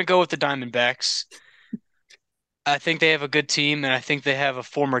pick, we're going to go with the Diamondbacks. I think they have a good team, and I think they have a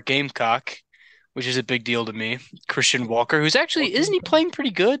former Gamecock, which is a big deal to me. Christian Walker, who's actually, isn't he playing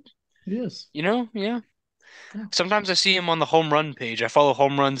pretty good? He is. Yeah. Yeah. Sometimes I see him on the home run page. I follow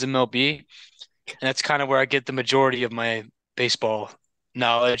Home Runs MLB, and that's kind of where I get the majority of my baseball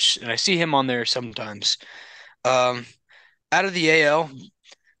knowledge, and I see him on there sometimes. Out of the AL,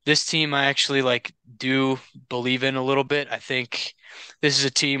 this team I actually do believe in a little bit. I think this is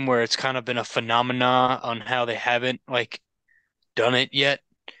a team where it's kind of been a phenomena on how they haven't done it yet.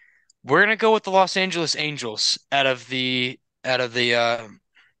 We're gonna go with the Los Angeles Angels out of the the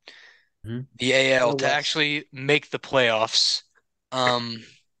AL to West. actually make the playoffs.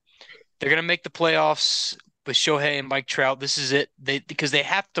 They're gonna make the playoffs with Shohei and Mike Trout. This is it. Because they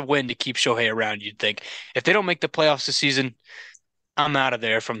have to win to keep Shohei around, you'd think. If they don't make the playoffs this season, I'm out of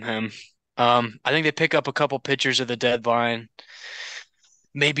there from him. I think they pick up a couple pitchers at the deadline.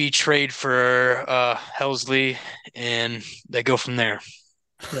 Maybe trade for Helsley, and they go from there.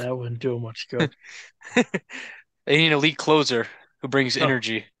 Yeah, it wouldn't do much good. They need an elite closer who brings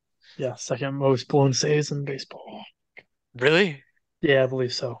energy. Yeah, second most blown saves in baseball. Really? Yeah, I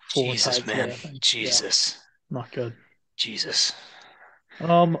believe so. Jesus, tied man. today, I think. Jesus. Yeah, not good. Jesus.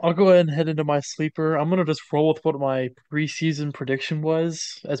 I'll go ahead and head into my sleeper. I'm gonna just roll with what my preseason prediction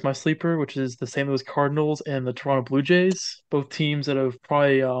was as my sleeper, which is the St. Louis Cardinals and the Toronto Blue Jays, both teams that have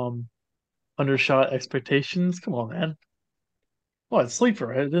probably undershot expectations. Come on, man. What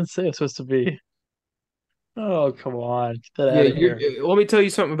sleeper? I didn't say it's supposed to be. Oh, come on. Get that out of here. Let me tell you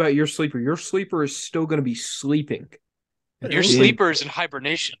something about your sleeper. Your sleeper is still going to be sleeping. Your sleeper is in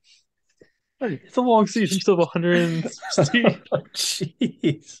hibernation. It's a long season. Still have 160.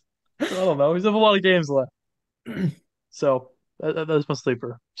 Jeez. I don't know. He's have a lot of games left. So that's my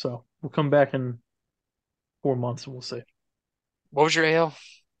sleeper. So we'll come back in 4 months and we'll see. What was your AL?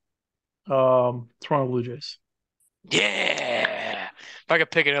 Toronto Blue Jays. Yeah. If I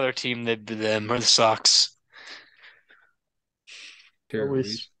could pick another team, they'd be them or the Sox.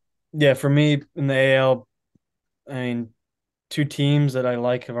 Always. Yeah, for me in the AL, I mean, two teams that I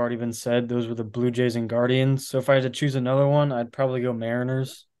like have already been said. Those were the Blue Jays and Guardians. So if I had to choose another one, I'd probably go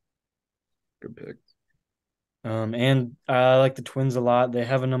Mariners. Good pick. And I like the Twins a lot. They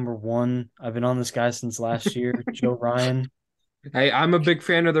have a number one. I've been on this guy since last year, Joe Ryan. Hey, I'm a big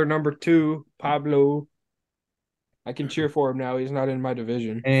fan of their number 2, Pablo. I can cheer for him now. He's not in my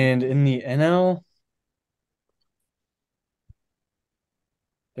division. And in the NL,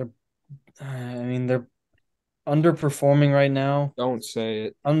 they're underperforming right now. Don't say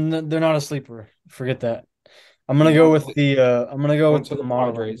it. They're not a sleeper. Forget that. I'm gonna go with the Marlins.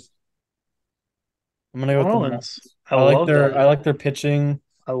 Padres. I'm gonna go with the Marlins. Marlins. I like their pitching.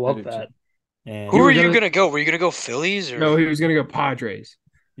 I love that. And Who are you gonna go? Were you gonna go Phillies or No, he was gonna go Padres.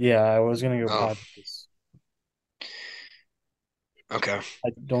 yeah, I was gonna go Padres. Okay. I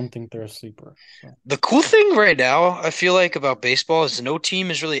don't think they're a sleeper. So. The cool thing right now, I feel like about baseball is no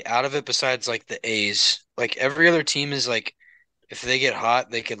team is really out of it besides the A's. Every other team is if they get hot,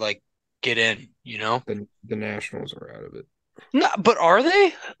 they could get in, The Nationals are out of it. No, but are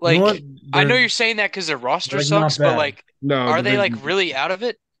they? You know what? I know you're saying that because their roster they're sucks, not but bad. No, are they really out of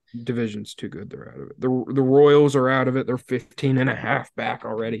it? Division's too good. They're out of it. The Royals are out of it. They're 15.5 back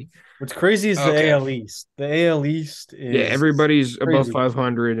already. What's crazy is the AL East. The AL East is everybody's crazy. above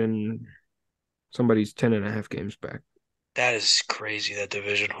 500 and somebody's 10.5 games back. That is crazy, that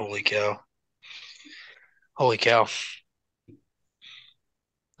division. Holy cow. Holy cow.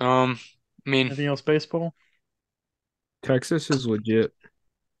 Anything else baseball? Texas is legit.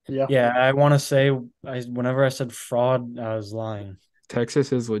 Yeah. Yeah, I want to say whenever I said fraud, I was lying.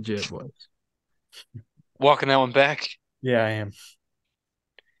 Texas is legit, boys. Walking that one back. Yeah, I am.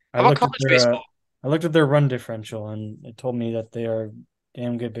 How about college baseball? I looked at their run differential, and it told me that they are a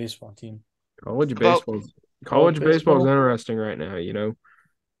damn good baseball team. College About- baseball is interesting right now.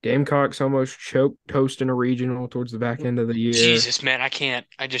 Gamecocks almost choked toast in a regional towards the back end of the year. Jesus, man, I can't.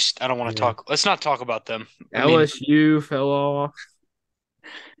 I don't want to talk. Let's not talk about them. LSU fell off.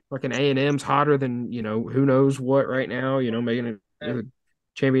 Fucking A&M's hotter than, who knows what right now, making a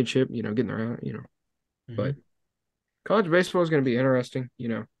championship, getting around, But college baseball is going to be interesting,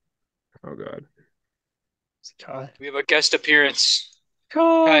 Oh, God. It's Kai. We have a guest appearance.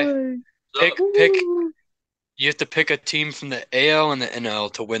 Kai. Pick. You have to pick a team from the AL and the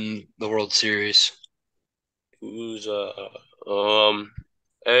NL to win the World Series. Who's AL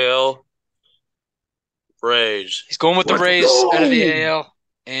Rays? He's going with the Let's Rays go! out of the AL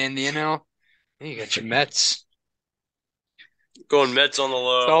and the NL. And you got your Mets. Going Mets on the It's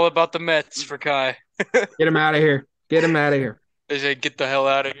low. all about the Mets for Kai. Get him out of here. Get him out of here. They say, get the hell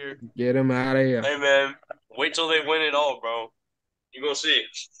out of here. Get him out of here. Hey man, wait till they win it all, bro. You gonna see.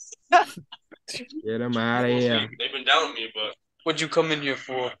 Get him out of here. They've been doubting me, but What'd you come in here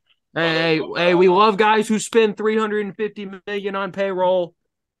for? Hey, we love guys who spend $350 million on payroll.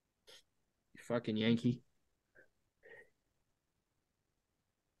 You fucking Yankee.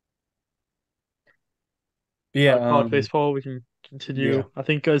 Yeah, College baseball, we can continue. yeah. I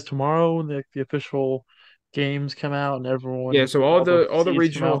think, guys, tomorrow the official games come out and everyone. Yeah, so all the seeds come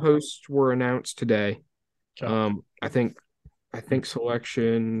regional out. hosts were announced today. Okay. I think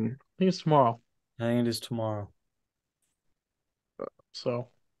selection. I think it's tomorrow. I think it is tomorrow. So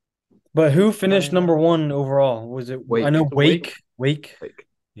But who finished number one overall? Was it? Wake. I know Wake. Wake. Like,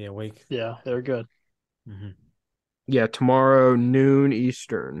 Yeah, Wake. yeah, they're good. yeah, tomorrow noon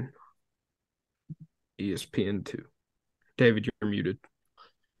Eastern. ESPN2. David, you're muted.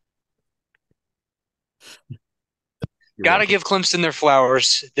 You're Gotta welcome. give Clemson their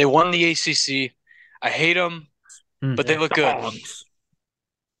flowers. They won the ACC. I hate them, but they look good. Dogs.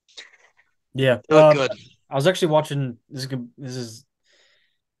 Yeah, They look good. I was actually watching. This is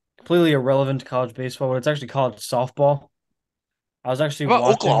completely irrelevant to college baseball, but it's actually college softball. I was actually How about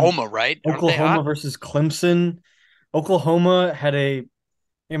watching Oklahoma, right? Aren't they Oklahoma hot? versus Clemson. Oklahoma had it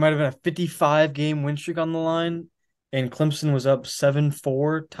might have been a 55-game win streak on the line, and Clemson was up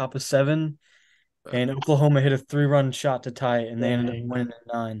 7-4, top of 7, and Oklahoma hit a 3-run shot to tie it, and they ended up Dang. winning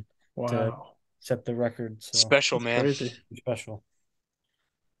at 9 to Wow. set the record. So Special, That's man. crazy. special.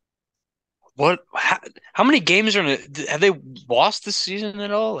 What? How many games are in it? Have they lost this season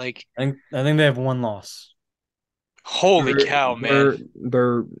at all? Like, I think they have 1 loss. holy They're- cow, man!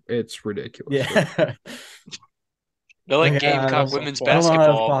 It's ridiculous. Yeah. They're like Like, I Gamecock don't- women's I don't know how that's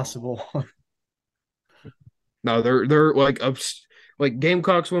basketball. possible. No, they're like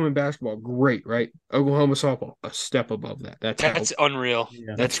Gamecocks women basketball, great, right? Oklahoma softball, a step above that. That's unreal.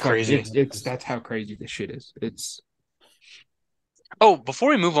 Yeah. That's fucking- crazy. It's that's how crazy this shit is. It's Oh, before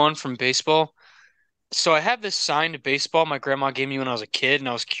we move on from baseball, so I have this signed baseball my grandma gave me when I was a kid, and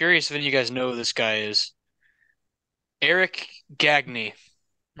I was curious if any of you guys know who this guy is. Eric Gagne.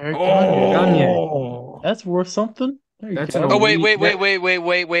 Eric Oh. That's worth something. There you That's go. an Oh, wait.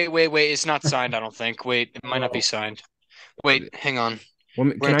 elite- It's not signed, I don't think. Wait, it might not be signed. Wait, hang on. Well,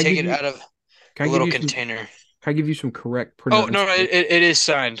 We're gonna take it out of can a I little give you some, container. can I give you some correct Oh, pronunciation? no, it is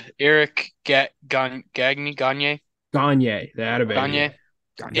signed. Eric Gagne. Gagne, the Atabey. Gagne.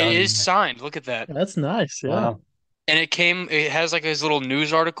 It is signed. Look at that. That's nice. Yeah. Wow. And it has like his little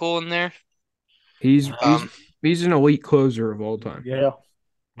news article in there. He's Um, he's an elite closer of all time. Yeah.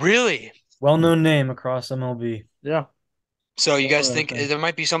 Really? Well-known name across MLB. Yeah. So you guys Sure, I think think. there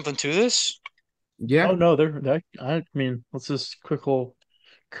might be something to this? Yeah. Oh no, I mean, let's just quick little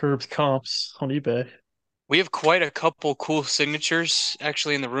Curbs comps on eBay. We have quite a couple cool signatures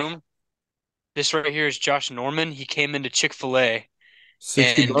actually in the room. This right here is Josh Norman. He came into Chick-fil-A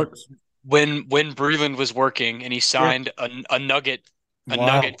 60 and- bucks. when Breland was working, and he signed a nugget Wow.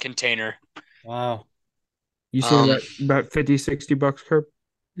 nugget container. Wow. You seen Um, about 50, 60 bucks, Curb?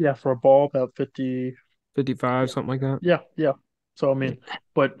 Yeah, for a ball about 50. 55, something like that. Yeah, yeah. So I mean,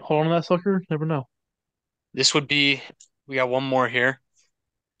 but hold on to that sucker. Never know. This would be. We got one more here.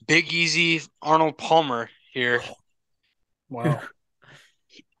 Big Easy Arnold Palmer here. Wow.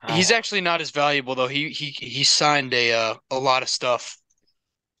 He's actually not as valuable though. He signed a lot of stuff,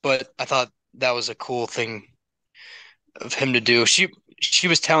 but I thought that was a cool thing of him to do. She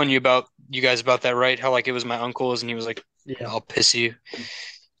was telling you guys about that, right? How like it was my uncle's, and he was like, Yeah. "I'll piss you."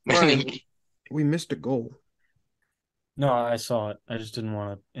 Brian, we missed a goal. No, I saw it. I just didn't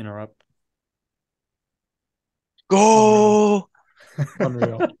want to interrupt. Go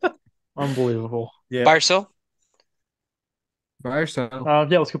Unreal. Unbelievable. Yeah. buy or sell. Buy or sell?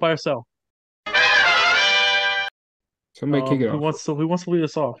 Yeah, let's go buy or sell. Somebody kick it Who off. wants to lead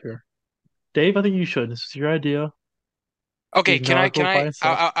us off here? Dave, I think you should. This is your idea. Okay, You know, can go buy and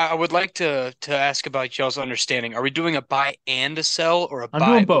sell. I would like to ask about y'all's understanding. Are we doing a buy and a sell or a I'm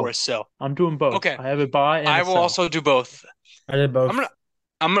doing buy or a both. sell? I'm doing both. Okay. I have a buy and I a will sell. also do both. I did both.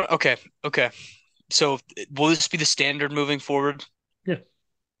 Okay, okay. So will this be the standard moving forward? Yeah.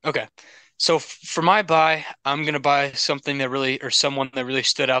 Okay. So for my buy, I'm gonna buy something that really, or someone that really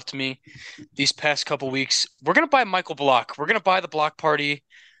stood out to me these past couple weeks. We're gonna buy Michael Block. We're gonna buy the Block Party.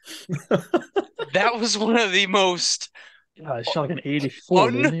 That was one of the most He shot like an 84,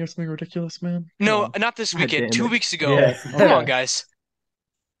 un. didn't he, or something ridiculous, man? Come No, on. not this God weekend. damn 2 it. weeks ago. Yeah. Come on, guys.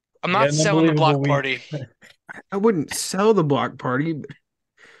 I'm Yeah, not an selling the Block unbelievable Party. week. I wouldn't sell the block party, but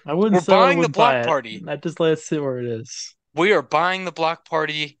I wouldn't We're sell it, I buying the wouldn't buy Block it. Party. I just let it sit where it is. We are buying the Block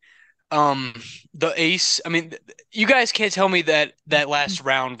Party. The ace. I mean, you guys can't tell me that that last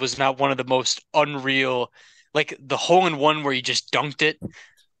round was not one of the most unreal, like the hole in one where you just dunked it.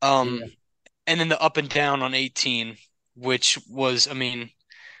 Yeah. And then the up and down on 18, which was, I mean,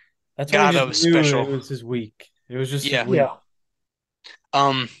 That's when God, we that just was knew special. it was his week. It was just his Yeah. week. Yeah.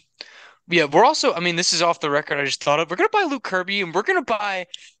 Um, yeah, we're also, I mean, this is off the record. I just thought of. We're gonna buy Luke Kirby, and we're gonna buy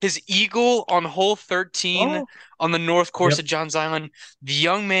his eagle on hole 13 Oh, on the north course Yep. of Johns Island. The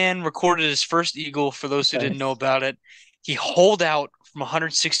young man recorded his first eagle. For those who didn't know nice. about it, he holed out from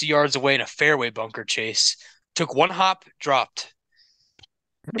 160 yards away in a fairway bunker chase. Took one hop, dropped,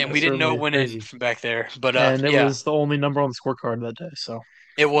 and Yeah, we didn't know certainly. it went in Crazy. from back there. But And it yeah, was the only number on the scorecard that day. So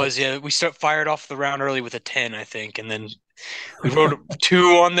it was. Yeah, we fired off the round early with a 10, I think, and then we wrote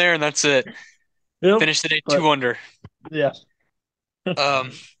 2 on there, and that's it. yep. Finished the day But 2 under. yeah.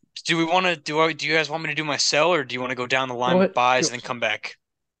 Um, do we want to do you guys want me to do my sell or do you want to go down the line Go with ahead. buys Go. and then come back?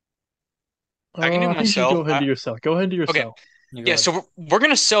 I can do I my think you should go sell. ahead and do your sell. Go ahead and do your Okay. sell. You go Yeah, ahead. so we're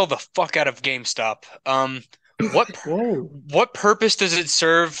gonna sell the fuck out of GameStop. What Whoa. what purpose does it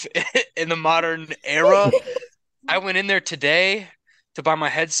serve in the modern era? I went in there today to buy my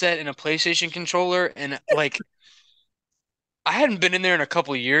headset and a PlayStation controller, and like I hadn't been in there in a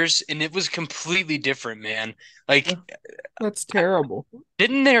couple of years, and it was completely different, man. Like, that's terrible.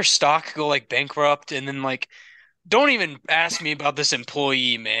 didn't their stock go like bankrupt, and then like don't even ask me about this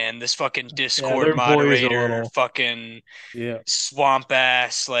employee, man. This fucking Yeah, Discord their employees are a moderator, little. fucking Yeah. swamp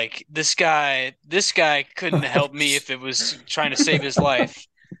ass. Like this guy couldn't help me if it was trying to save his life.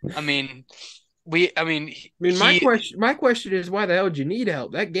 I mean, I mean, I mean, my he, question is, why the hell did you need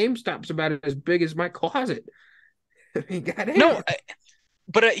help? That GameStop's about as big as my closet. I mean, goddamn. no,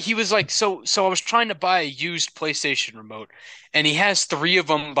 but he was like, so I was trying to buy a used PlayStation remote, and he has 3 of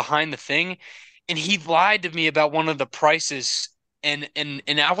them behind the thing, and he lied to me about one of the prices, and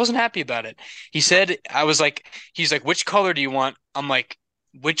I wasn't happy about it. He said, he's like, which color do you want? I'm like,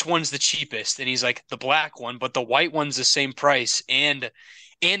 which one's the cheapest? And he's like, the black one, but the white one's the same price, and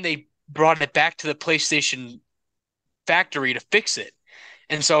they brought it back to the PlayStation factory to fix it.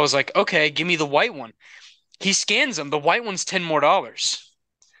 And so I was like, okay, give me the white one. He scans them. The white one's $10 more.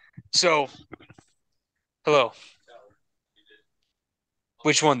 So, hello.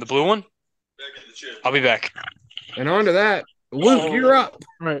 Which one? The blue one? I'll be back. And on to that, Luke, you're up.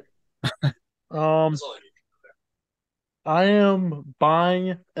 Right. I am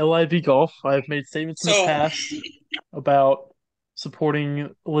buying LIV Golf. I've made statements in the past about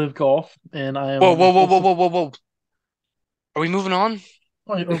supporting Live Golf, and I am. Whoa. Are we moving on?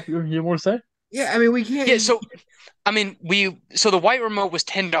 Oh, you want to say? Yeah, I mean, we can't. Yeah, so I mean, the white remote was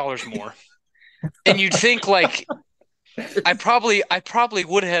 $10 more. And you'd think like I probably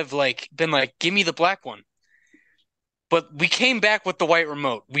would have like been like, give me the black one. But we came back with the white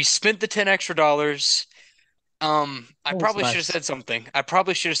remote. We spent the 10 extra dollars. I probably should have said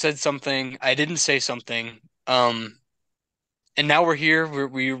something. I didn't say something. And now we're here.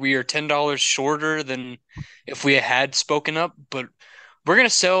 We are $10 shorter than if we had spoken up. But we're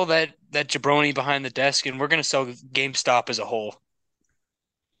gonna sell that jabroni behind the desk, and we're gonna sell GameStop as a whole.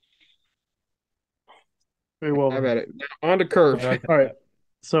 Very well. How about it? On to Curve. All right.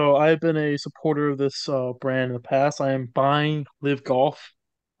 So I've been a supporter of this brand in the past. I am buying Live Golf.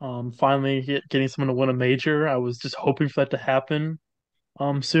 Finally getting someone to win a major. I was just hoping for that to happen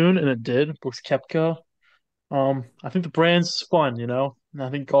soon, and it did. Brooks Koepka. I think the brand's fun, you know. And I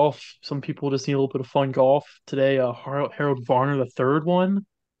think golf. Some people just need a little bit of fun golf. Today, Harold Varner, the third one,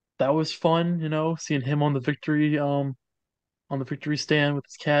 that was fun, you know, seeing him on the victory stand with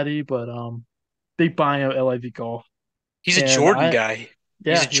his caddy. But big buying of LIV Golf. He's a And Jordan guy. He's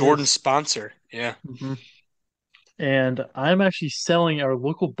yeah, a he Jordan is. sponsor. Yeah. hmm And I'm actually selling our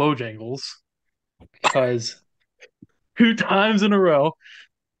local Bojangles because 2 times in a row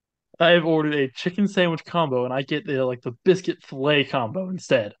I have ordered a chicken sandwich combo and I get the biscuit fillet combo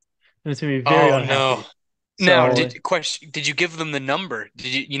instead. And it's gonna be very Oh no. unhappy. Now, So did you give them the number?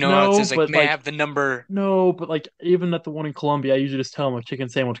 Did you know how it no, says like but may I have the number? even at the one in Columbia, I usually just tell them a chicken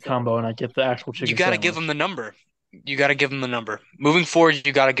sandwich combo and I get the actual You chicken got to give them sandwich. the number. You got to give them the number. Moving forward,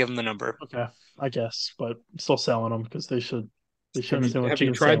 you got to give them the number. Okay, I guess, but I'm still selling them because they should understand what Have you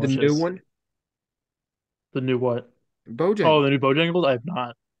chicken tried the sandwich new is. one? The new what? Oh, Bojangles. the new Bojangles? I have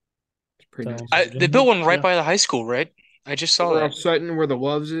not. It's pretty So, nice. They built one right Yeah. by the high school, right? I just saw Over that. off Sutton where the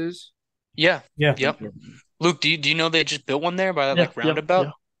Loves is. Yeah. yeah. Yep. Luke, do you know they just built one there by that Yeah, like yeah, roundabout?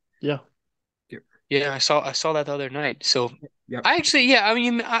 yeah, yeah. Yep. Yeah, I saw that the other night. So Yep. I actually, yeah, I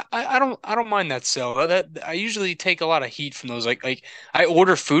mean, I don't mind that sell. That I usually take a lot of heat from those. Like I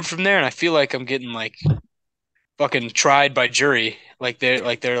order food from there, and I feel like I'm getting like fucking tried by jury. Like they're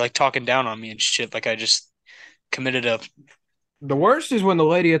like talking down on me and shit. Like I just committed a The worst is when the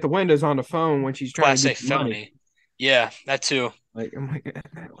lady at the window's on the phone when she's trying Class to A get you money. felony. Yeah, that too. Like, I'm like,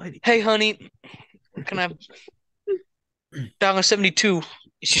 that lady. Hey, honey, can I have $1.72?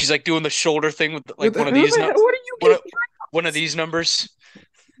 She's like doing the shoulder thing with like one of these. What are you One of, getting? one of these numbers.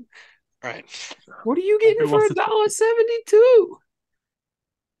 All right. What are you getting Who for wants to $1.72?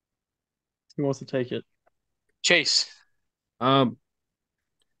 who wants to take it? Chase. Um,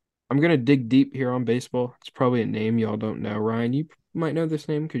 I'm gonna dig deep here on baseball. It's probably a name y'all don't know. Ryan, you might know this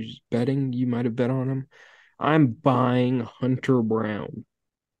name because betting. You might have bet on him. I'm buying Hunter Brown,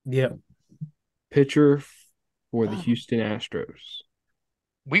 Yeah. pitcher for the Houston Astros.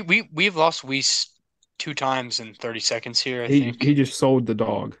 We've lost Weiss 2 times in 30 seconds here, I He think. just sold the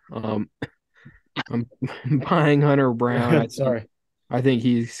dog. I'm buying Hunter Brown. Sorry. I think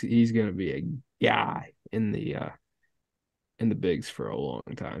he's gonna be a guy in the bigs for a long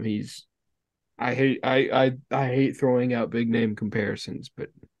time. I hate throwing out big name comparisons, but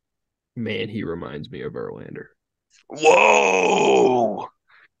man, he reminds me of Verlander. Whoa!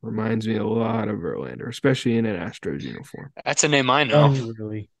 Reminds me a lot of Verlander, especially in an Astros uniform. That's a name I know. Young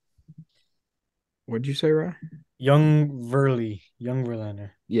Verly. What'd you say, Ryan? Young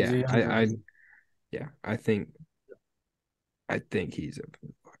Verlander. He's a Yeah, young Verly. I think he's a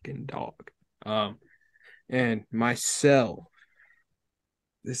fucking dog. And my sell.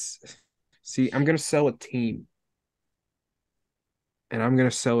 I'm gonna sell a team. And I'm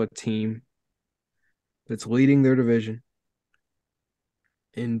gonna sell a team that's leading their division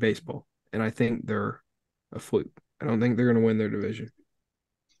in baseball. And I think they're a fluke. I don't think they're gonna win their division.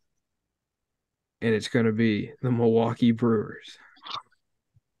 And it's gonna be the Milwaukee Brewers.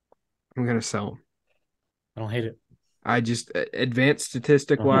 I'm gonna sell them. I don't hate it. I just advanced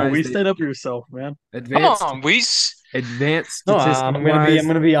statistic Come on, wise. we stand up for yourself, man. Come Advanced on, Weiss. No, statistic I'm wise.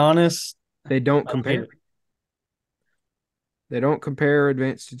 gonna be honest. They don't I don't hate compare. it. They don't compare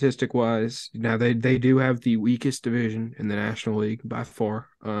advanced statistic wise. Now they do have the weakest division in the National League by far.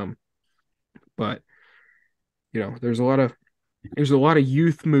 But there's a lot of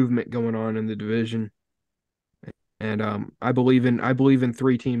youth movement going on in the division. And I believe in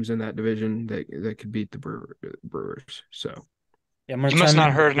 3 teams in that division that could beat the Brewers. So Yeah, I'm gonna You must chime not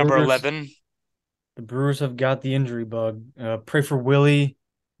in. heard number 11. The Brewers have got the injury bug. Pray for Willie.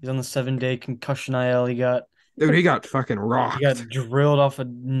 He's on the 7-day concussion IL. He got fucking rocked. drilled off a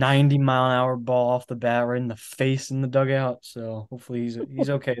 90-mile-an-hour ball off the bat right in the face in the dugout. So hopefully he's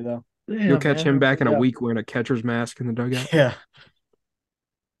okay though. Damn, You'll catch man. him back in a Yeah. week wearing a catcher's mask in the dugout. Yeah.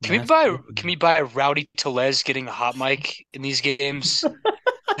 Can we buy Rowdy Tellez getting a hot mic in these games?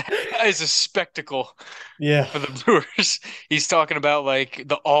 That is a spectacle Yeah. for the Brewers. He's talking about like we're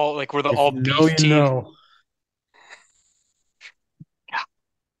the If all you beef know, you team. know.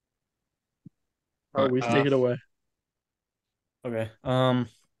 All right, we take it away. Okay. I'm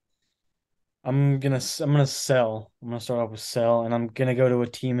gonna sell. I'm gonna start off with sell, and I'm gonna go to a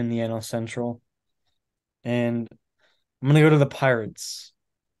team in the NL Central, and I'm gonna go to the Pirates.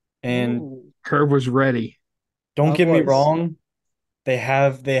 And Herb was ready. don't I get me was. wrong, they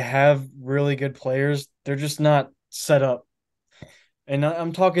have really good players. They're just not set up. And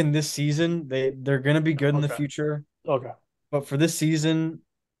I'm talking this season. They're gonna be good in the Okay. future, Okay. but for this season,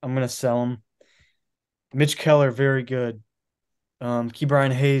 I'm gonna sell them. Mitch Keller, very good. Key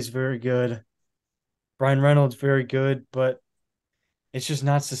Brian Hayes, very good. Brian Reynolds, very good, but it's just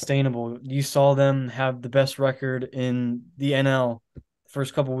not sustainable. You saw them have the best record in the NL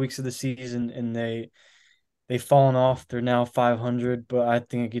first couple weeks of the season, and they've fallen off. They're now 500, but I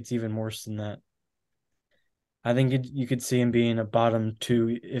think it gets even worse than that. I think you could see him being a bottom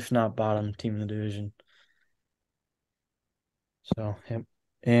two, if not bottom team in the division. So, him.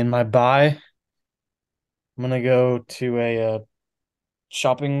 And my buy, I'm gonna go to a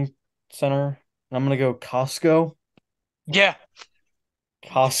shopping center. I'm gonna go Costco. Yeah.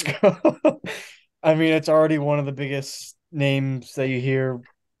 Costco. I mean, it's already one of the biggest names that you hear,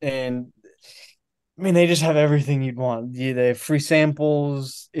 and I mean, they just have everything you'd want. Yeah, they have free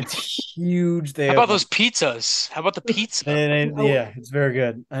samples. It's huge. They How have about those pizzas? How about the pizza? yeah, it's very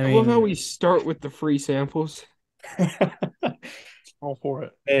good. I I love how mean, we start with the free samples. All for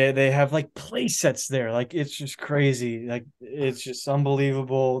it. they have like play sets there. Like it's just crazy. Like it's just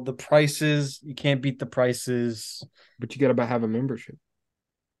unbelievable. The prices, you can't beat the prices. But you gotta have a membership.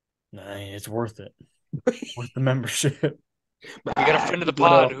 I mean, it's worth it. Worth the membership. We got a friend of the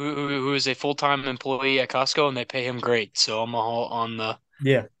pod who is a full-time employee at Costco, and they pay him great. So I'm all on the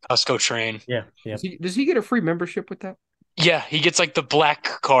Yeah, Costco train. yeah, yeah. Does he get a free membership with that? Yeah, he gets like the black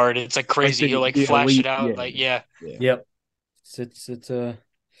card. It's like crazy. He'll like the flash elite- it out. yeah. Like, yeah. Yep. It's a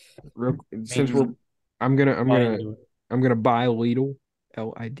Since Maybe I'm gonna buy into it. I'm gonna buy Lidl,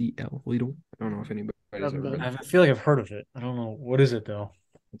 Lidl, Lidl. I don't know if anybody's ever been. I feel like I've heard of it. I don't know what is it though.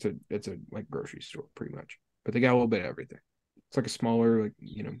 It's a like grocery store pretty much, but they got a little bit of everything. It's like a smaller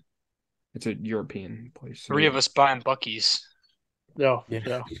it's a European place. Three of us buying Bucky's. Yeah,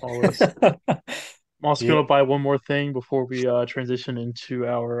 always. I'm also Yeah. gonna buy one more thing before we transition into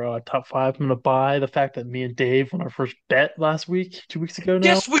our top five. I'm gonna buy the fact that me and Dave won our first bet last week, 2 weeks ago now.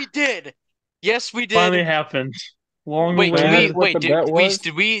 Yes, we did. Yes, we did. Finally happened. Long Wait, awaited. did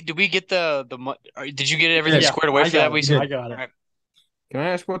we get did you get everything Yeah, squared away I for that? got it. We I got it. Alright. Can I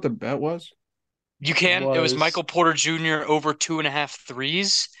ask what the bet was? You can. It was Was- Michael Porter Jr. over 2.5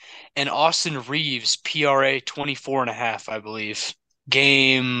 threes, and Austin Reeves PRA 24.5, I believe.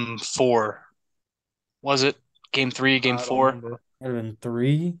 Game 4. Was it? Game 3, game I don't 4? remember. Might have been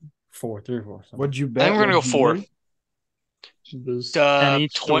 3, 4, 3 or 4. Something. What'd you I bet? think we're gonna go What'd you 4. win? It was 10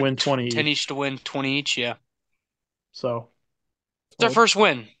 each to win 20 10 each. each to win 20 each, yeah. So, It's our first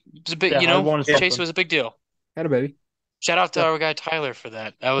win. It was a big, yeah, I wanted Chase something. was a big deal. Had a baby. Shout out to Yeah. our guy Tyler for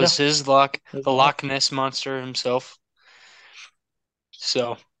that. That was his luck, His the luck. Loch Ness monster himself.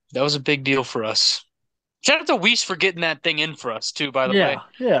 So that was a big deal for us. Shout out to Weiss for getting that thing in for us too, by the way.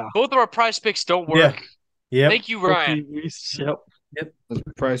 Yeah. Both of our prize picks don't work. Yep. Thank you, Ryan. Yep. Those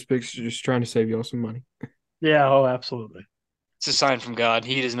prize picks are just trying to save y'all some money. Yeah. Oh, absolutely. It's a sign from God.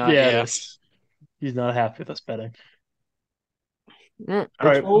 He does not. Yeah, it Yeah. is. He's not happy with us betting. All right, All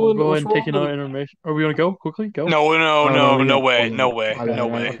right, we'll go ahead and take roll. another information. Are we gonna go quickly? Go. No, no way. No way. I No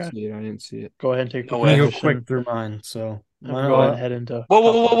didn't way. see it. I didn't see it. Go ahead and take No the way. I'm gonna go information. quick through mine. So And we'll go ahead and head into.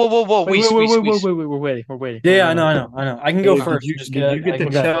 Whoa. Wait, Weiss. we're waiting. We're waiting. yeah, I know. I can go Hey, first. Did Just you get the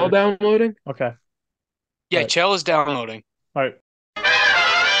I Chell downloading? Okay. Yeah, Right. Chell is downloading. All right.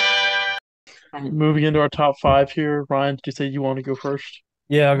 Moving into our top five here. Ryan, did you say you want to go first?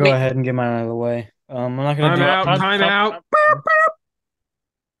 Yeah, I'll go Wait. ahead and get mine out of the way. I'm not gonna do Time out.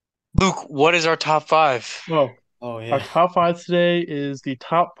 Luke, what is our top 5? Oh, Oh our yeah. top five today is the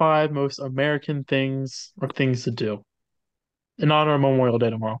top five most American things or things to do in honor of Memorial Day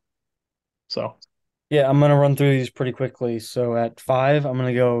tomorrow. So, Yeah, I'm gonna run through these pretty quickly. So at 5, I'm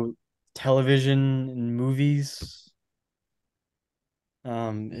gonna go television and movies.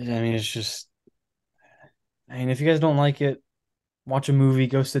 I mean, it's just, I mean, if you guys don't like it, watch a movie,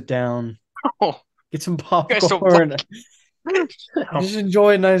 go sit down, Oh, get some guys don't popcorn, just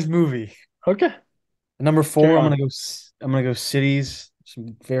enjoy a nice movie. okay. At number 4, Carry I'm on. gonna go cities.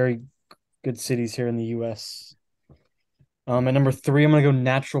 Some very good cities here in the U.S. At number 3, I'm gonna go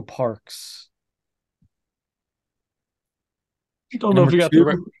natural parks. Don't know if Number you got the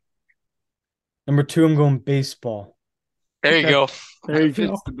right. Number 2, I'm going baseball. there you Okay. go. There you That fits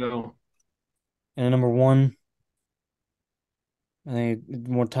go. the bill. And at number 1, I think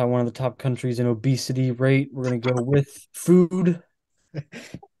one of the top countries in obesity rate. We're gonna go with food.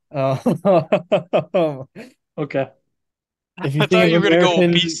 Uh, Okay. if you I think thought of you were gonna go American,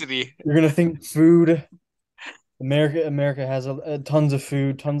 obesity. you're gonna think food. America has tons of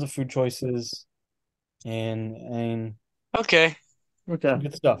food choices, and Okay.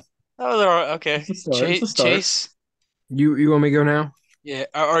 good stuff. Oh, there are okay. It's a start. It's a start. Chase. You want me to go now? Yeah.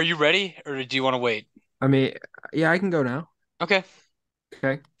 Are you ready, or do you want to wait? I mean, yeah, I can go now. Okay.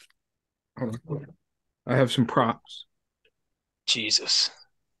 Okay. Hold on. I have some props. Jesus.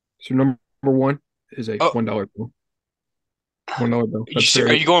 So number 1 is a Oh. $1 bill. $1 bill. That's Are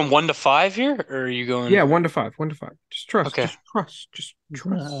very- you going 1 to 5 here, or are you going? Yeah, 1 to 5. 1 to 5. Just trust. Okay. Just trust. Just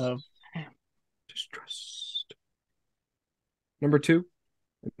trust. Uh, Just trust. Number 2,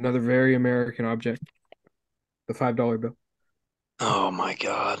 another very American object. The $5 bill. Oh my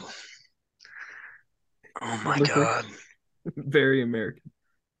God. Oh my Number 3. God. Very American.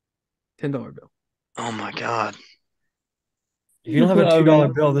 $10 bill. Oh my God. If you don't have a I $2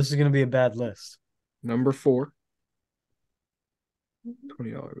 mean, bill, this is going to be a bad list. Number 4.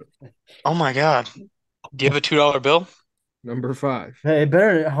 $20 bill. Oh my God. Do you have a $2 bill? Number 5. Hey,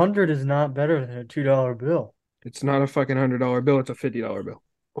 better 100 is not better than a $2 bill. It's not a fucking $100 bill. It's a $50 bill.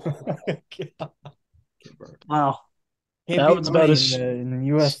 wow. Can't That beat was money about as in the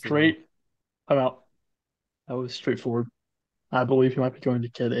U.S. straight. I'm out. That was straightforward. I believe you might be going to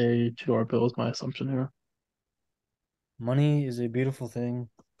get a $2 bill is my assumption here. Money is a beautiful thing.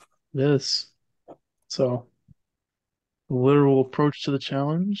 It is. So, the literal approach to the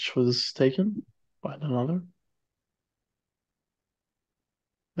challenge was taken by none other.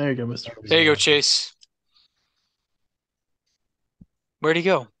 There you go, Mister. There you go, Chase. Where'd he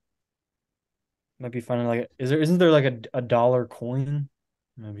go? Might be finding like isn't there like a dollar coin?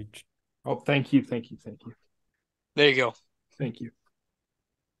 Maybe. Oh, thank you. There you go. Thank you.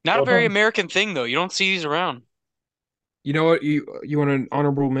 Not Well a very done. American thing, though. You don't see these around. You know what? You want an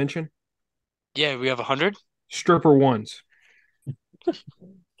honorable mention? Yeah, we have 100. Stripper ones.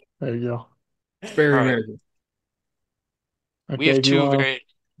 There you go. It's very All right. American. We have Okay, do you two want? very.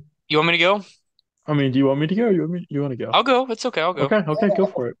 You want me to go? I mean, do you want me to go? Or you want to go? I'll go. It's okay. I'll go. Okay, go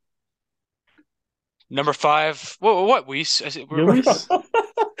for it. Number 5. Whoa, what? We Luis?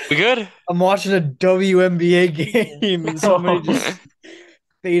 we good? I'm watching a WNBA game and somebody just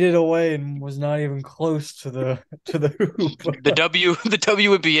faded away and was not even close to the hoop. The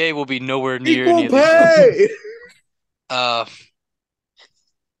WNBA will be nowhere near Equal any of these.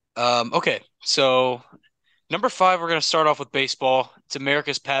 pay. Okay, so number 5, we're gonna start off with baseball. It's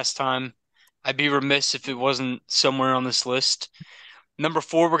America's pastime. I'd be remiss if it wasn't somewhere on this list. Number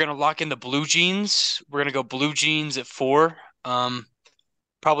 4, we're gonna lock in the blue jeans. We're gonna go blue jeans at 4.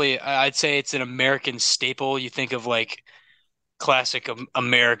 Probably I'd say it's an American staple. You think of like classic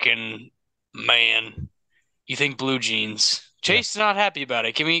American man. You think blue jeans. Chase is not happy about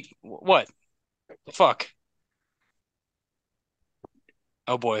it. Can we what? The fuck?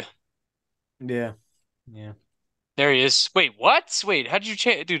 Oh boy. Yeah. There he is. Wait, what? Wait, how did you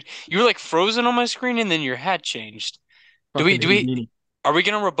change? Dude, you were like frozen on my screen and then your hat changed. Are we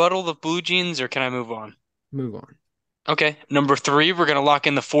gonna rebuttal the blue jeans or can I move on? Move on. Okay. Number 3, we're gonna lock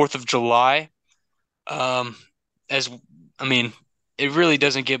in the 4th of July. As I mean, it really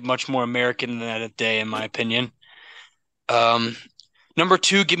doesn't get much more American than that a day, in my opinion. Number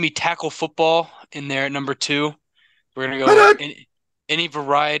 2, give me tackle football in there at number 2. We're gonna go any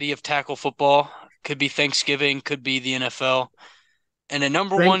variety of tackle football. Could be Thanksgiving, could be the NFL. And at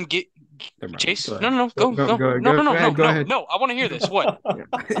number 1, get Chase. Go No, go ahead, go ahead. no. I want to hear this. What?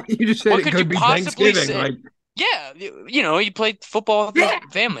 You just said What it could could you be possibly Thanksgiving. say? Like, Yeah, you played football with your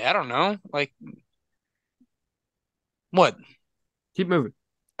family. I don't know. Like, what? keep moving.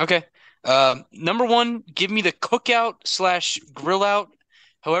 Okay. Number 1, give me the cookout / grill out,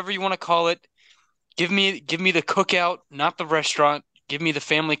 however you want to call it. Give me the cookout, not the restaurant. Give me the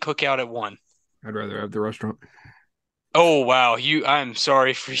family cookout at 1. I'd rather have the restaurant. Oh wow, I'm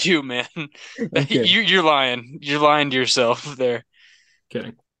sorry for you, man. Okay. You're lying. You're lying to yourself there.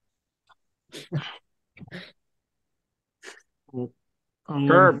 Kidding.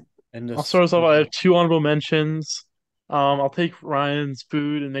 I'll start us off. I have 2 honorable mentions. I'll take Ryan's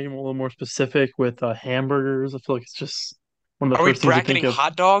food and make him a little more specific with hamburgers. I feel like it's just one of the Are we first things you think bracketing of.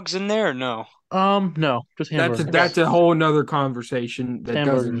 hot dogs in there or no? No, just hamburgers. That's a whole nother conversation that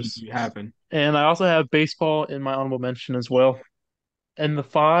doesn't need Hamburgers. to happen. And I also have baseball in my honorable mention as well. And the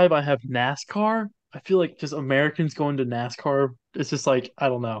 5, I have NASCAR. I feel like just Americans going to NASCAR. It's just like, I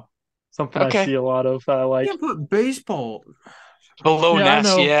don't know, something I Okay. see a lot of that I like. Yeah, but baseball. Below Yeah, I NAS,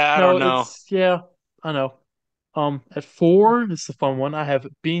 know. yeah, I No, don't know. I know. At 4, it's the fun one. I have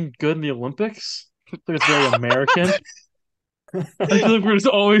being good in the Olympics. I think it's very American. I feel like we're just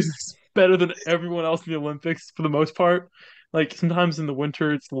always better than everyone else in the Olympics for the most part. Like sometimes in the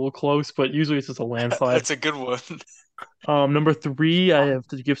winter it's a little close, but usually it's just a landslide. That's a good one. Number 3, I have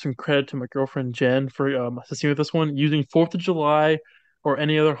to give some credit to my girlfriend Jen for assisting with this one, using 4th of July or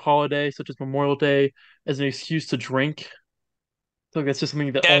any other holiday such as Memorial Day as an excuse to drink. I feel like that's just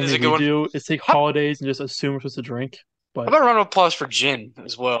something that That is only a good we one. do is take holidays and just assume we're supposed to drink. How But about a round of applause for Jin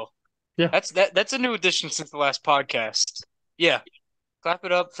as well? yeah, That's a new addition since the last podcast. Yeah. Clap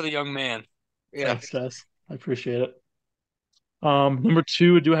it up for the young man. Yeah. thanks guys, I appreciate it. Number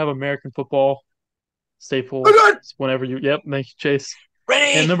 2, I do have American football staple. Whenever yep, thank you, Chase.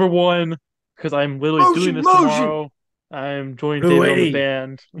 Ready? And number 1, because I'm literally doing this tomorrow. I'm joining David on the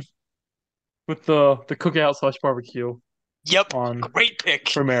band with the cookout / barbecue Yep, on great pick.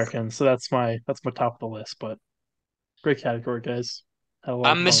 for Americans. So that's my top of the list. But great category, guys. Had a lot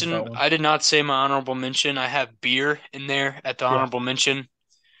of I'm fun with that missing. one. I did not say my honorable mention. I have beer in there at the Yeah. honorable mention.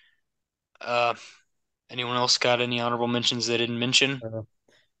 Anyone else got any honorable mentions they didn't mention?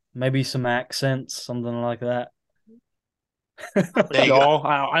 Maybe some accents, something like that. There you go. Y'all.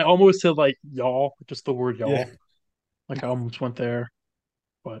 I almost said like y'all, just the word y'all. Yeah. Like I almost went there,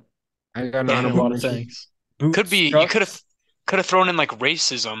 but I got an Yeah. definitely a honorable lot of mention. things. Could be you could have Bootstrucks. thrown in like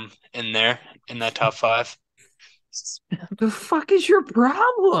racism in there in that top 5. The fuck is your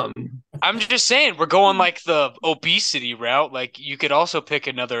problem? I'm just saying we're going like the obesity route. Like you could also pick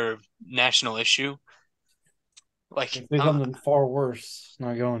another national issue. Like If there's something far worse,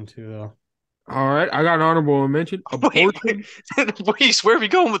 not going to though. All right, I got an honorable mention. Abortion. wait, where are we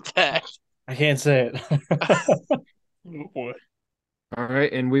going with that? I can't say it. Oh boy. All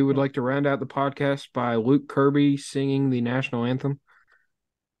right, and we would like to round out the podcast by Luke Kirby singing the national anthem.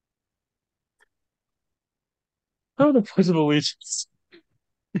 Oh, the Pledge of Allegiance.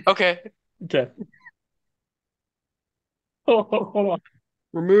 Okay. Okay. Oh, hold on.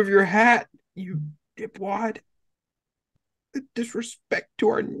 Remove your hat, you dipwad. Disrespect to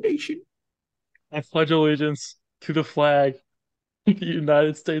our nation. I pledge allegiance to the flag of the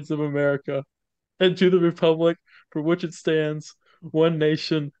United States of America and to the republic for which it stands, one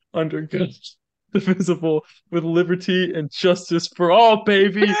nation under God, indivisible, with liberty and justice for all,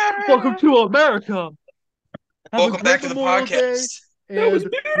 baby. Welcome to America. Have Welcome a back great to the Memorial Day, podcast. That was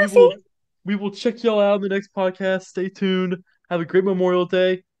and beautiful. we will check y'all out in the next podcast. Stay tuned. Have a great Memorial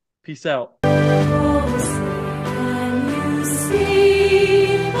Day. Peace out.